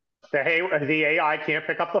hayride. The AI can't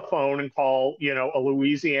pick up the phone and call, a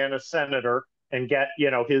Louisiana senator and get,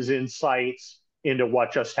 his insights into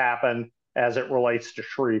what just happened as it relates to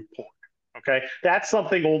Shreveport. Okay. That's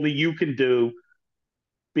something only you can do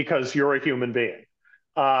because you're a human being.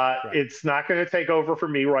 Right. It's not going to take over for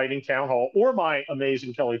me writing Town Hall or my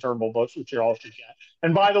amazing Kelly Turnbull books, which you all should get.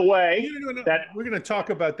 And by the way, that we're going to talk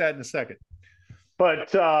about that in a second.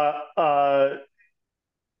 But so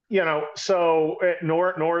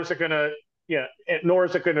nor is it going to nor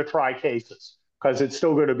is it going to try cases because it's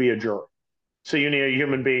still going to be a jury. So you need a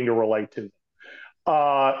human being to relate to them.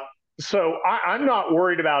 So I'm not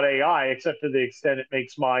worried about AI except to the extent it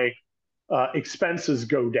makes my expenses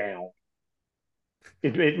go down.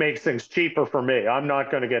 It makes things cheaper for me. I'm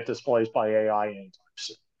not going to get displaced by AI anytime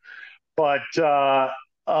soon. But there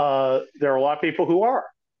are a lot of people who are,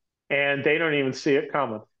 and they don't even see it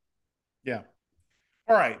coming. Yeah.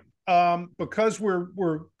 All right. Because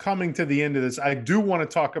we're coming to the end of this, I do want to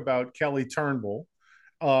talk about Kelly Turnbull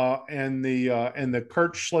and the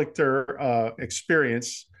Kurt Schlichter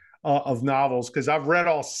experience of novels, because I've read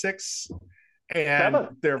all six, and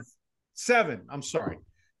they're seven. I'm sorry,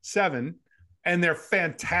 seven, and they're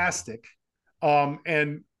fantastic,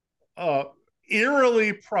 and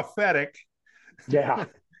eerily prophetic. Yeah.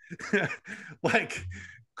 Like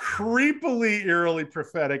creepily eerily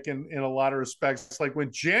prophetic in a lot of respects. Like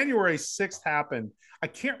when January 6th happened, I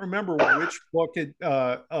can't remember which book it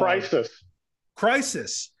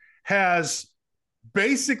Crisis has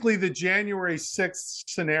basically the January 6th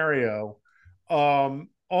scenario,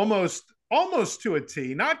 almost to a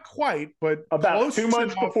T, not quite, but about close 2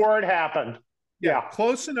 months enough, before it happened. Yeah,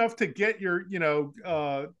 close enough to get your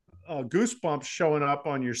goosebumps showing up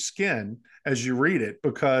on your skin as you read it,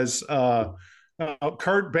 because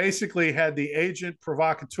Kurt basically had the agent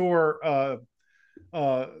provocateur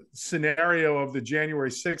scenario of the January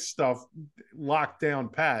 6th stuff locked down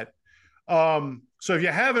pat. So if you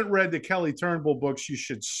haven't read the Kelly Turnbull books, you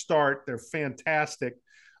should start. They're fantastic.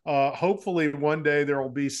 Hopefully one day there will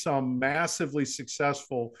be some massively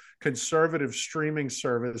successful conservative streaming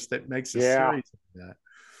service that makes a series of that.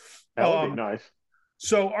 That would be nice.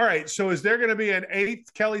 So, all right. So is there going to be an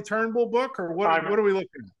 8th Kelly Turnbull book, or what are we looking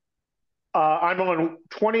at? I'm on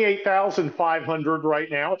 28,500 right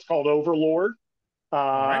now. It's called Overlord.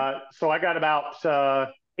 Right. So I got about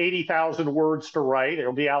 80,000 words to write.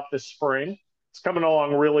 It'll be out this spring. It's coming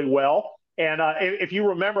along really well. And if you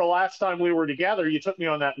remember last time we were together, you took me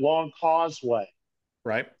on that long causeway.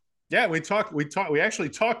 Right. Yeah, we actually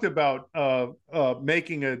talked about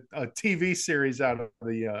making a TV series out of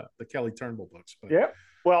the Kelly Turnbull books. But. Yeah.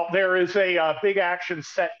 Well, there is a big action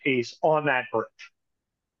set piece on that bridge.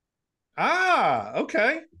 Ah,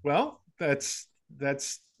 okay. Well, that's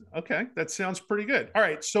okay. That sounds pretty good. All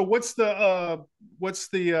right. So what's the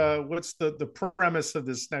premise of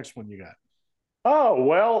this next one you got? Oh,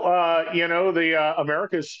 well, the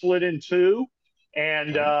America is split in two,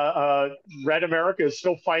 and Red America is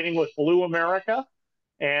still fighting with Blue America.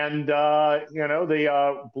 And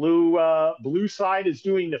the blue side is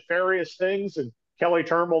doing nefarious things, and Kelly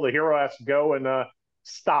Turnbull, the hero, has to go and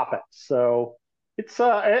stop it. So it's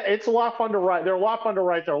a lot of fun to write. They're a lot of fun to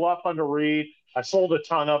write. They're a lot of fun to read. I sold a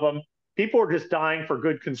ton of them. People are just dying for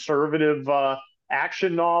good conservative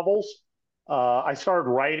action novels. I started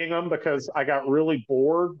writing them because I got really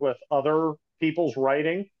bored with other people's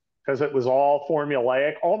writing because it was all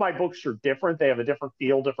formulaic. All my books are different. They have a different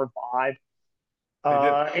feel, different vibe.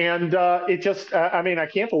 It just, I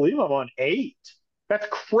can't believe I'm on 8. That's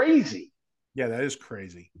crazy. Yeah, that is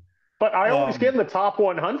crazy. But I always get in the top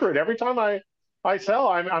 100 every time I sell.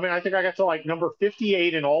 I think I got to like number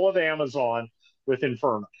 58 in all of Amazon with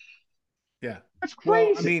Inferno. Yeah, that's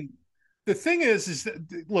crazy. Well, the thing is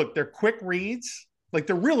that, look, they're quick reads. Like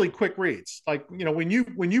they're really quick reads. Like, when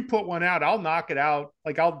you put one out, I'll knock it out.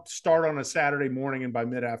 Like I'll start on a Saturday morning, and by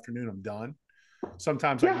mid-afternoon I'm done.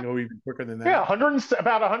 Sometimes I can go even quicker than that. Yeah,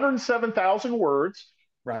 about 107,000 words.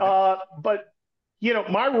 Right. But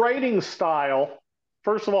my writing style.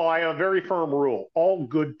 First of all, I have a very firm rule: all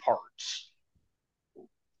good parts.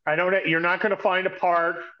 I don't. You're not going to find a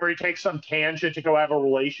part where he takes some tangent to go have a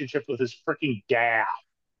relationship with his freaking dad.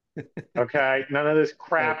 Okay, none of this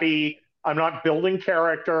crappy. Right. I'm not building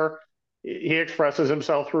character. He expresses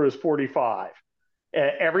himself through his 45.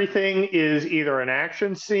 Everything is either an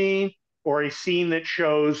action scene or a scene that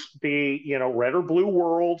shows the red or blue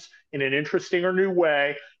worlds in an interesting or new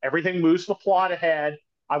way. Everything moves the plot ahead.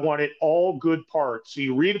 I want it all good parts. So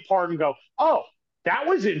you read a part and go, oh, that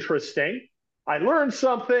was interesting. I learned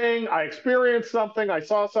something. I experienced something. I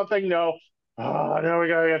saw something. No, now we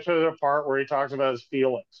got to get to the part where he talks about his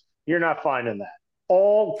feelings. You're not finding that.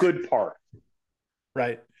 All good part.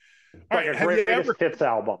 Right. All like right. a greatest hits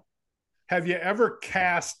album. Have you ever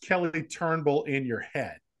cast Kelly Turnbull in your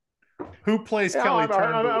head? Who plays Yeah, Kelly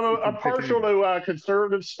Turnbull? I'm partial to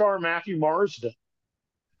conservative star Matthew Marsden.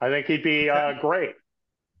 I think he'd be great.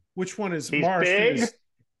 Which one is He's Marsden? big,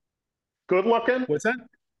 good looking. What's that?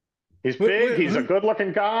 He's big. He's a good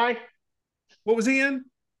looking guy. What was he in?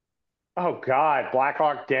 Oh God, Black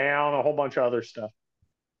Hawk Down, a whole bunch of other stuff.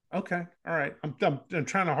 Okay, all right. I'm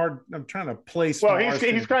trying to place. Well,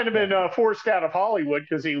 he's kind of been forced out of Hollywood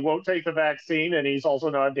because he won't take the vaccine, and he's also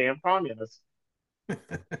not a damn communist.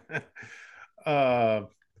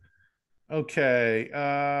 Okay. What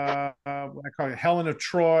I call it, Helen of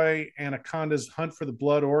Troy, Anaconda's Hunt for the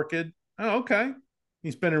Blood Orchid. Oh, okay.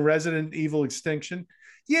 He's been in Resident Evil Extinction.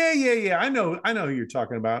 Yeah. I know who you're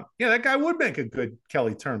talking about. Yeah, that guy would make a good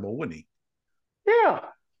Kelly Turnbull, wouldn't he? Yeah.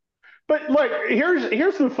 But like,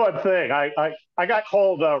 here's the fun thing. I got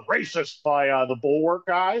called racist by the Bulwark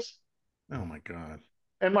guys. Oh my God.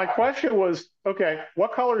 And my question was, okay,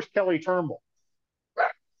 what color is Kelly Turnbull?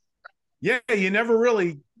 Yeah, you never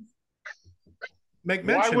really make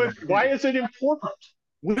mention. Why is it important?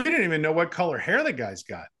 We didn't even know what color hair the guy's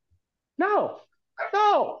got. No.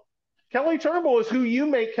 Kelly Turnbull is who you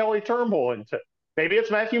make Kelly Turnbull into. Maybe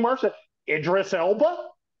it's Matthew Marsden. Idris Elba?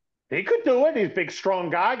 He could do it. He's a big, strong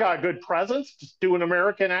guy, got a good presence, just do an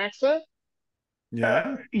American accent.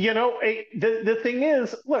 Yeah. The thing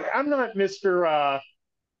is, look, I'm not Mr.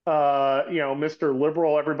 Mr.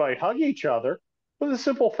 Liberal, everybody hug each other. But the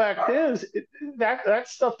simple fact is that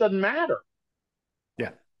stuff doesn't matter.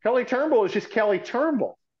 Yeah. Kelly Turnbull is just Kelly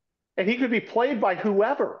Turnbull. And he could be played by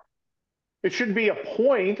whoever. It shouldn't be a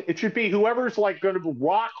point. It should be whoever's like going to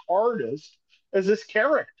rock hardest as this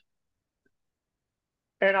character.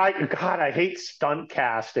 And I hate stunt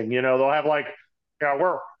casting. They'll have like,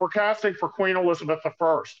 we're casting for Queen Elizabeth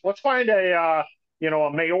I. Let's find a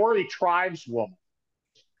Maori tribeswoman.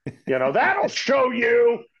 That'll show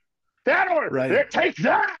you. Take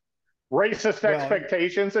that. Racist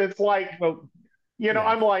expectations. It's like,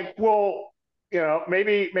 I'm like, well,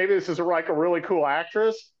 maybe this is like a really cool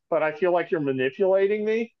actress, but I feel like you're manipulating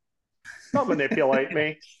me. Don't manipulate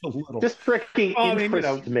me. Just freaking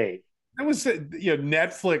interest me. That was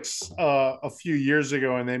Netflix a few years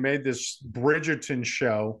ago, and they made this Bridgerton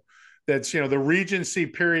show that's the Regency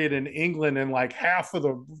period in England, and like half of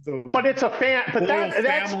the but it's a fan, but that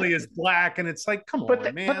family is black, and it's like, come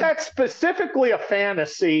on, man. But that's specifically a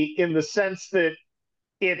fantasy in the sense that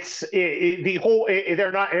it's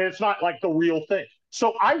not like the real thing.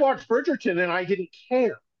 So I watched Bridgerton and I didn't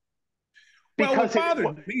care. Well, what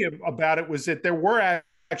bothered me about it was that there were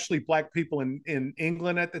actually black people in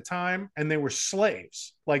England at the time, and they were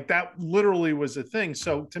slaves. Like that literally was a thing.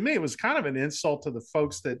 So to me, it was kind of an insult to the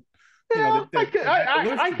folks that,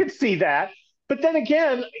 I could see that. But then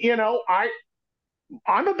again,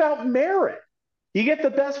 I'm about merit. You get the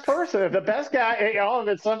best person, the best guy, if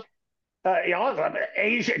it's some,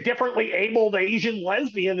 Asian, differently abled Asian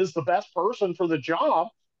lesbian is the best person for the job,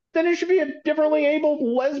 then it should be a differently abled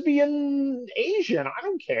lesbian Asian. I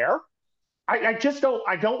don't care. I just don't.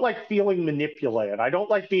 I don't like feeling manipulated. I don't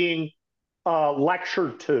like being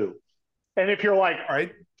lectured to. And if you're like, all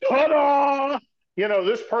right, ta-da,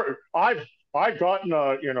 this person, I've gotten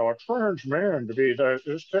a trans man to be this.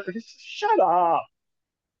 Shut up.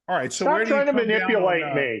 All right, so stop trying to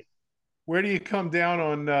manipulate me. Where do you come down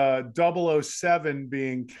on 007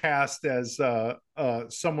 being cast as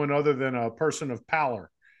someone other than a person of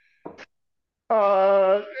power?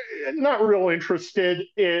 Not real interested.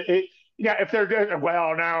 If they're doing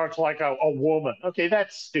now it's like a woman. Okay,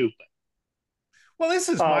 that's stupid. Well, this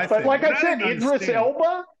is my but thing. like I said, Idris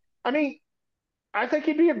Elba. I mean, I think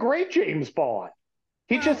he'd be a great James Bond.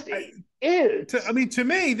 He is. To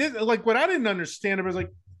me, what I didn't understand was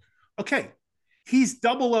like, okay, he's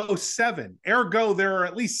 007. Ergo, there are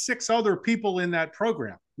at least 6 other people in that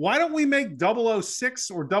program. Why don't we make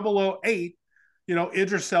 006 or 008?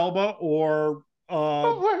 Idris Elba or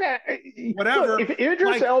whatever. Look, if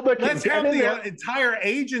Idris Elba can let's have the entire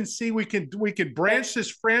agency. We could branch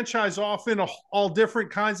this franchise off into all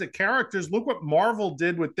different kinds of characters. Look what Marvel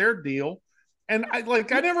did with their deal. And I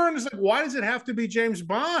never understood, why does it have to be James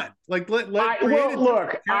Bond? Like let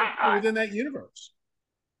within that universe.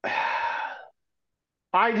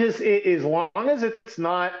 as long as it's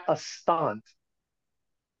not a stunt,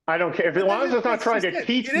 I don't care. If as long as it's not That's trying just to it.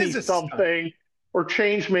 teach It me is a stunt. something or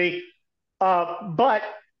change me. But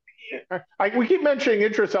we keep mentioning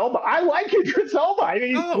Idris Elba. I like Idris Elba. I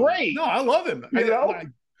think he's Oh great. no, I love him. You know,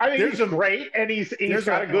 I think There's he's a great, and he's there's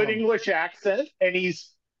got a a good English accent, and he's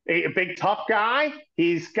a big tough guy.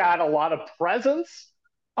 He's got a lot of presence.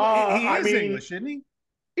 well, he I is mean, English, isn't he?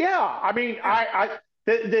 yeah. I mean, Yeah.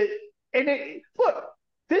 look.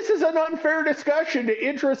 This is an unfair discussion to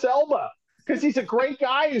Idris Elba because he's a great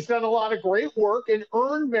guy who's done a lot of great work and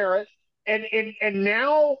earned merit, and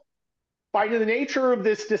now by the nature of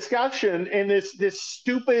this discussion and this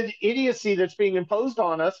stupid idiocy that's being imposed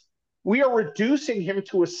on us, we are reducing him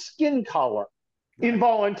to a skin color Right.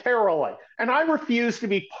 involuntarily. And I refuse to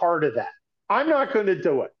be part of that. I'm not going to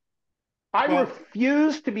do it. I Well,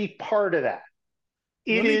 refuse to be part of that.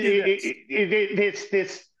 let me do this.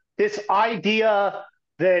 It's this idea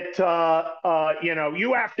that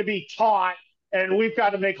you have to be taught, and we've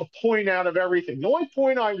got to make a point out of everything. The only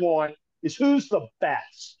point I want is who's the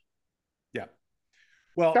best. Yeah.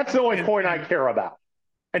 Well, That's the only point I care about.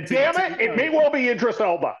 And damn it, it may well be Idris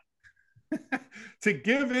Elba. To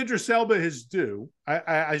give Idris Elba his due,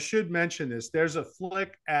 I should mention this. There's a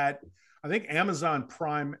flick at, I think Amazon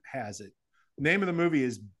Prime has it. The name of the movie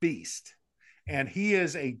is Beast. And he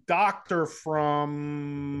is a doctor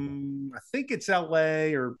from, I think it's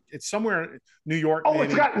LA or it's somewhere in New York, Oh, maybe.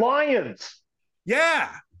 it's got lions. Yeah.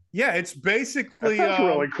 Yeah. It's That basically, sounds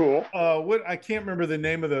really cool. what I can't remember the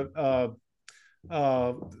name of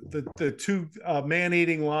the two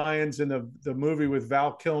man-eating lions in the movie with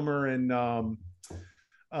Val Kilmer and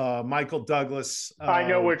Michael Douglas. I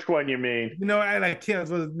know which one you mean. And I can't,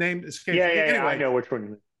 the name escapes Yeah, me. yeah, yeah. I Anyway, know which one you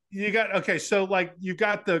mean. you got, okay, so like you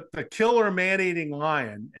got the killer man-eating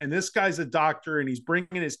lion, and this guy's a doctor, and he's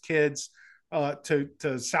bringing his kids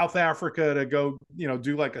to South Africa to go,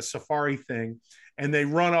 do like a safari thing, and they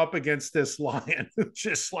run up against this lion,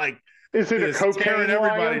 just like Is it a tearing cocaine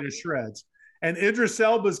everybody lion? to shreds. And Idris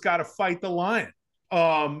Elba's got to fight the lion,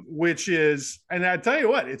 which is, and I tell you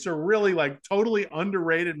what, it's a really like totally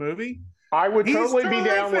underrated movie. I would He's totally be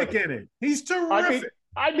down with. terrific in it. He's I'd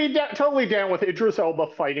be, terrific. totally down with Idris Elba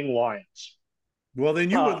fighting lions. Well,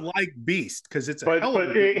 then you would like Beast because it's a But hell of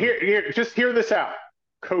a good movie. here, just hear this out.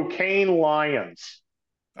 Cocaine lions.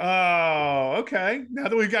 Oh, okay. Now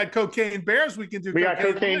that we've got Cocaine Bears, we can do. We got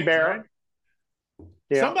Cocaine Lions, Bear. right?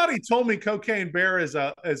 Yeah. Somebody told me Cocaine Bear is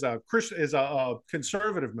a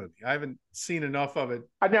conservative movie. I haven't seen enough of it.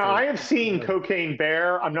 Now I have seen Cocaine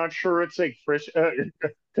Bear. I'm not sure it's a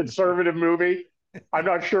conservative movie. I'm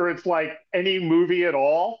not sure it's like any movie at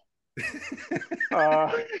all.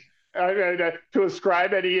 To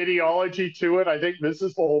ascribe any ideology to it, I think this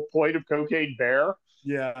is the whole point of Cocaine Bear.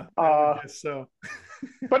 Yeah, I guess so.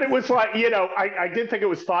 But it was like, I did think it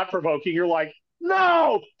was thought provoking. You're like,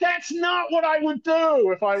 no, that's not what I would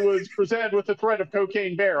do if I was presented with the threat of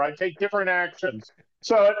Cocaine Bear. I'd take different actions.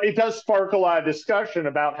 So it does spark a lot of discussion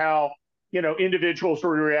about how, individuals would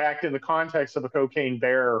react in the context of a Cocaine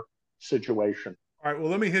Bear situation. All right, well,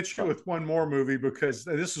 let me hit you with one more movie because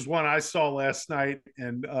this is one I saw last night,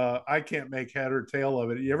 and I can't make head or tail of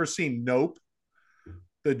it. You ever seen Nope?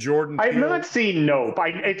 The Jordan Peele? I've not seen Nope.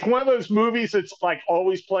 It's one of those movies that's like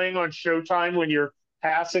always playing on Showtime when you're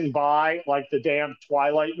passing by, like the damn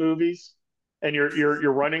Twilight movies, and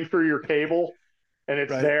you're running through your cable, and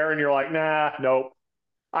it's Right. there, and you're like, nah, nope.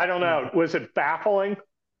 I don't know. Was it baffling?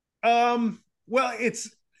 Well,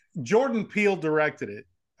 it's Jordan Peele directed it,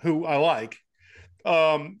 who I like.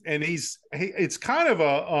 And it's kind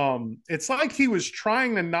of it's like he was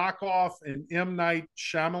trying to knock off an M. Night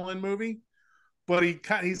Shyamalan movie, but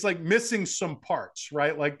he's like missing some parts,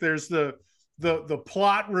 right? Like there's the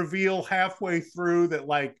plot reveal halfway through that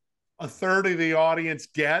like a third of the audience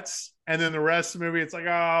gets, and then the rest of the movie it's like,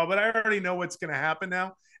 oh, but I already know what's going to happen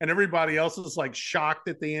now, and everybody else is like shocked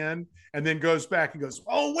at the end, and then goes back and goes,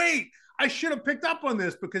 oh wait, I should have picked up on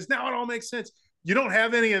this because now it all makes sense. You don't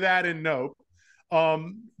have any of that in Nope.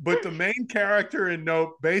 But the main character in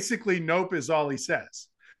Nope, basically Nope is all he says,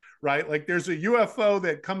 right? Like there's a UFO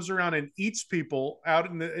that comes around and eats people out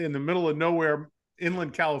in the middle of nowhere,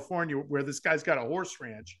 inland California, where this guy's got a horse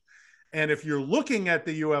ranch. And if you're looking at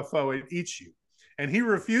the UFO, it eats you. And he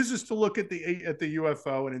refuses to look at the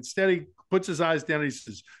UFO, and instead he puts his eyes down and he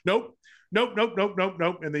says, nope, nope, nope, nope, nope,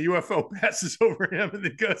 nope, and the UFO passes over him and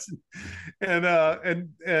then goes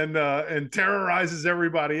and terrorizes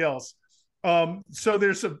everybody else. So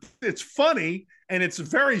it's funny and it's a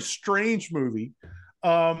very strange movie.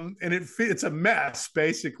 And it's a mess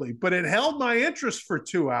basically, but it held my interest for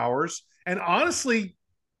 2 hours. And honestly,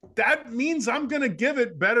 that means I'm going to give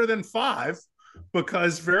it better than 5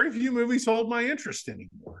 because very few movies hold my interest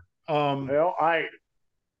anymore. Well, I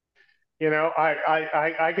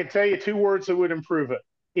could tell you 2 words that would improve it.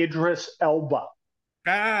 Idris Elba.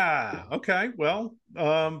 Okay. Well,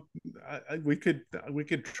 we could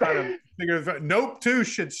try to figure it out. Nope 2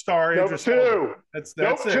 should star Nope Idris 2. Elba. That's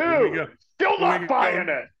Nope it. 2. Still not buying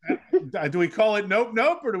it. Do we call it Nope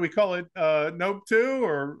Nope, or do we call it Nope 2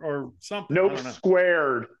 or something? Nope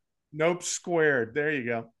squared. Nope squared. There you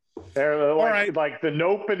go. They're like the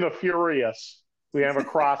Nope and the Furious. We have a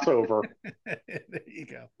crossover. There you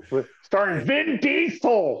go. Starring Vin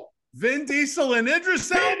Diesel. Vin Diesel and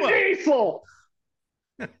Idris Elba. Vin Diesel.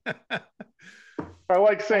 I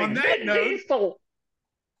like saying Vin Diesel.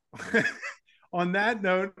 On that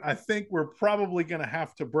note, I think we're probably going to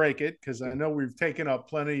have to break it because I know we've taken up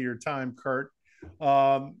plenty of your time, Kurt.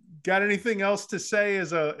 Got anything else to say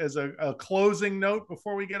as a closing note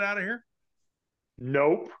before we get out of here?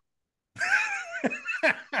 Nope.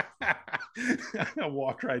 I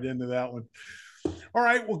walked right into that one. All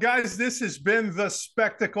right. Well, guys, this has been The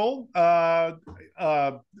Spectacle.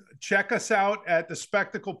 Check us out at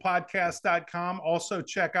thespectaclepodcast.com. Also,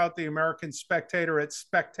 check out the American Spectator at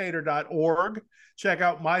spectator.org. Check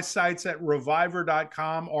out my sites at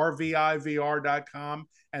reviver.com, rvivr.com,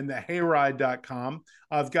 and thehayride.com.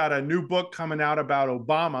 I've got a new book coming out about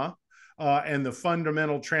Obama and the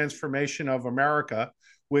fundamental transformation of America,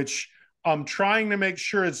 which I'm trying to make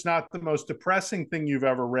sure it's not the most depressing thing you've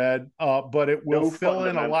ever read, but it will fill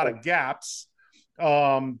in a lot of gaps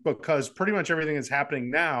because pretty much everything that's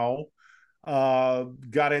happening now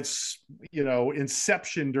got its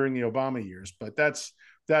inception during the Obama years. But that's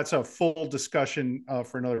a full discussion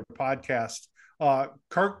for another podcast.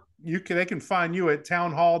 Kirk, they can find you at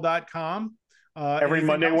townhall.com every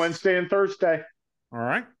Monday, Wednesday, and Thursday. All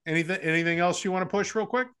right. Anything else you want to push real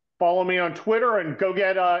quick? Follow me on Twitter and go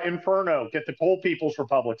get Inferno. Get the Cold People's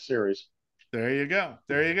Republic series. There you go.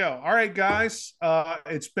 All right, guys.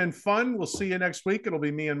 It's been fun. We'll see you next week. It'll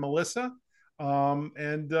be me and Melissa.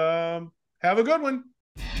 And have a good one.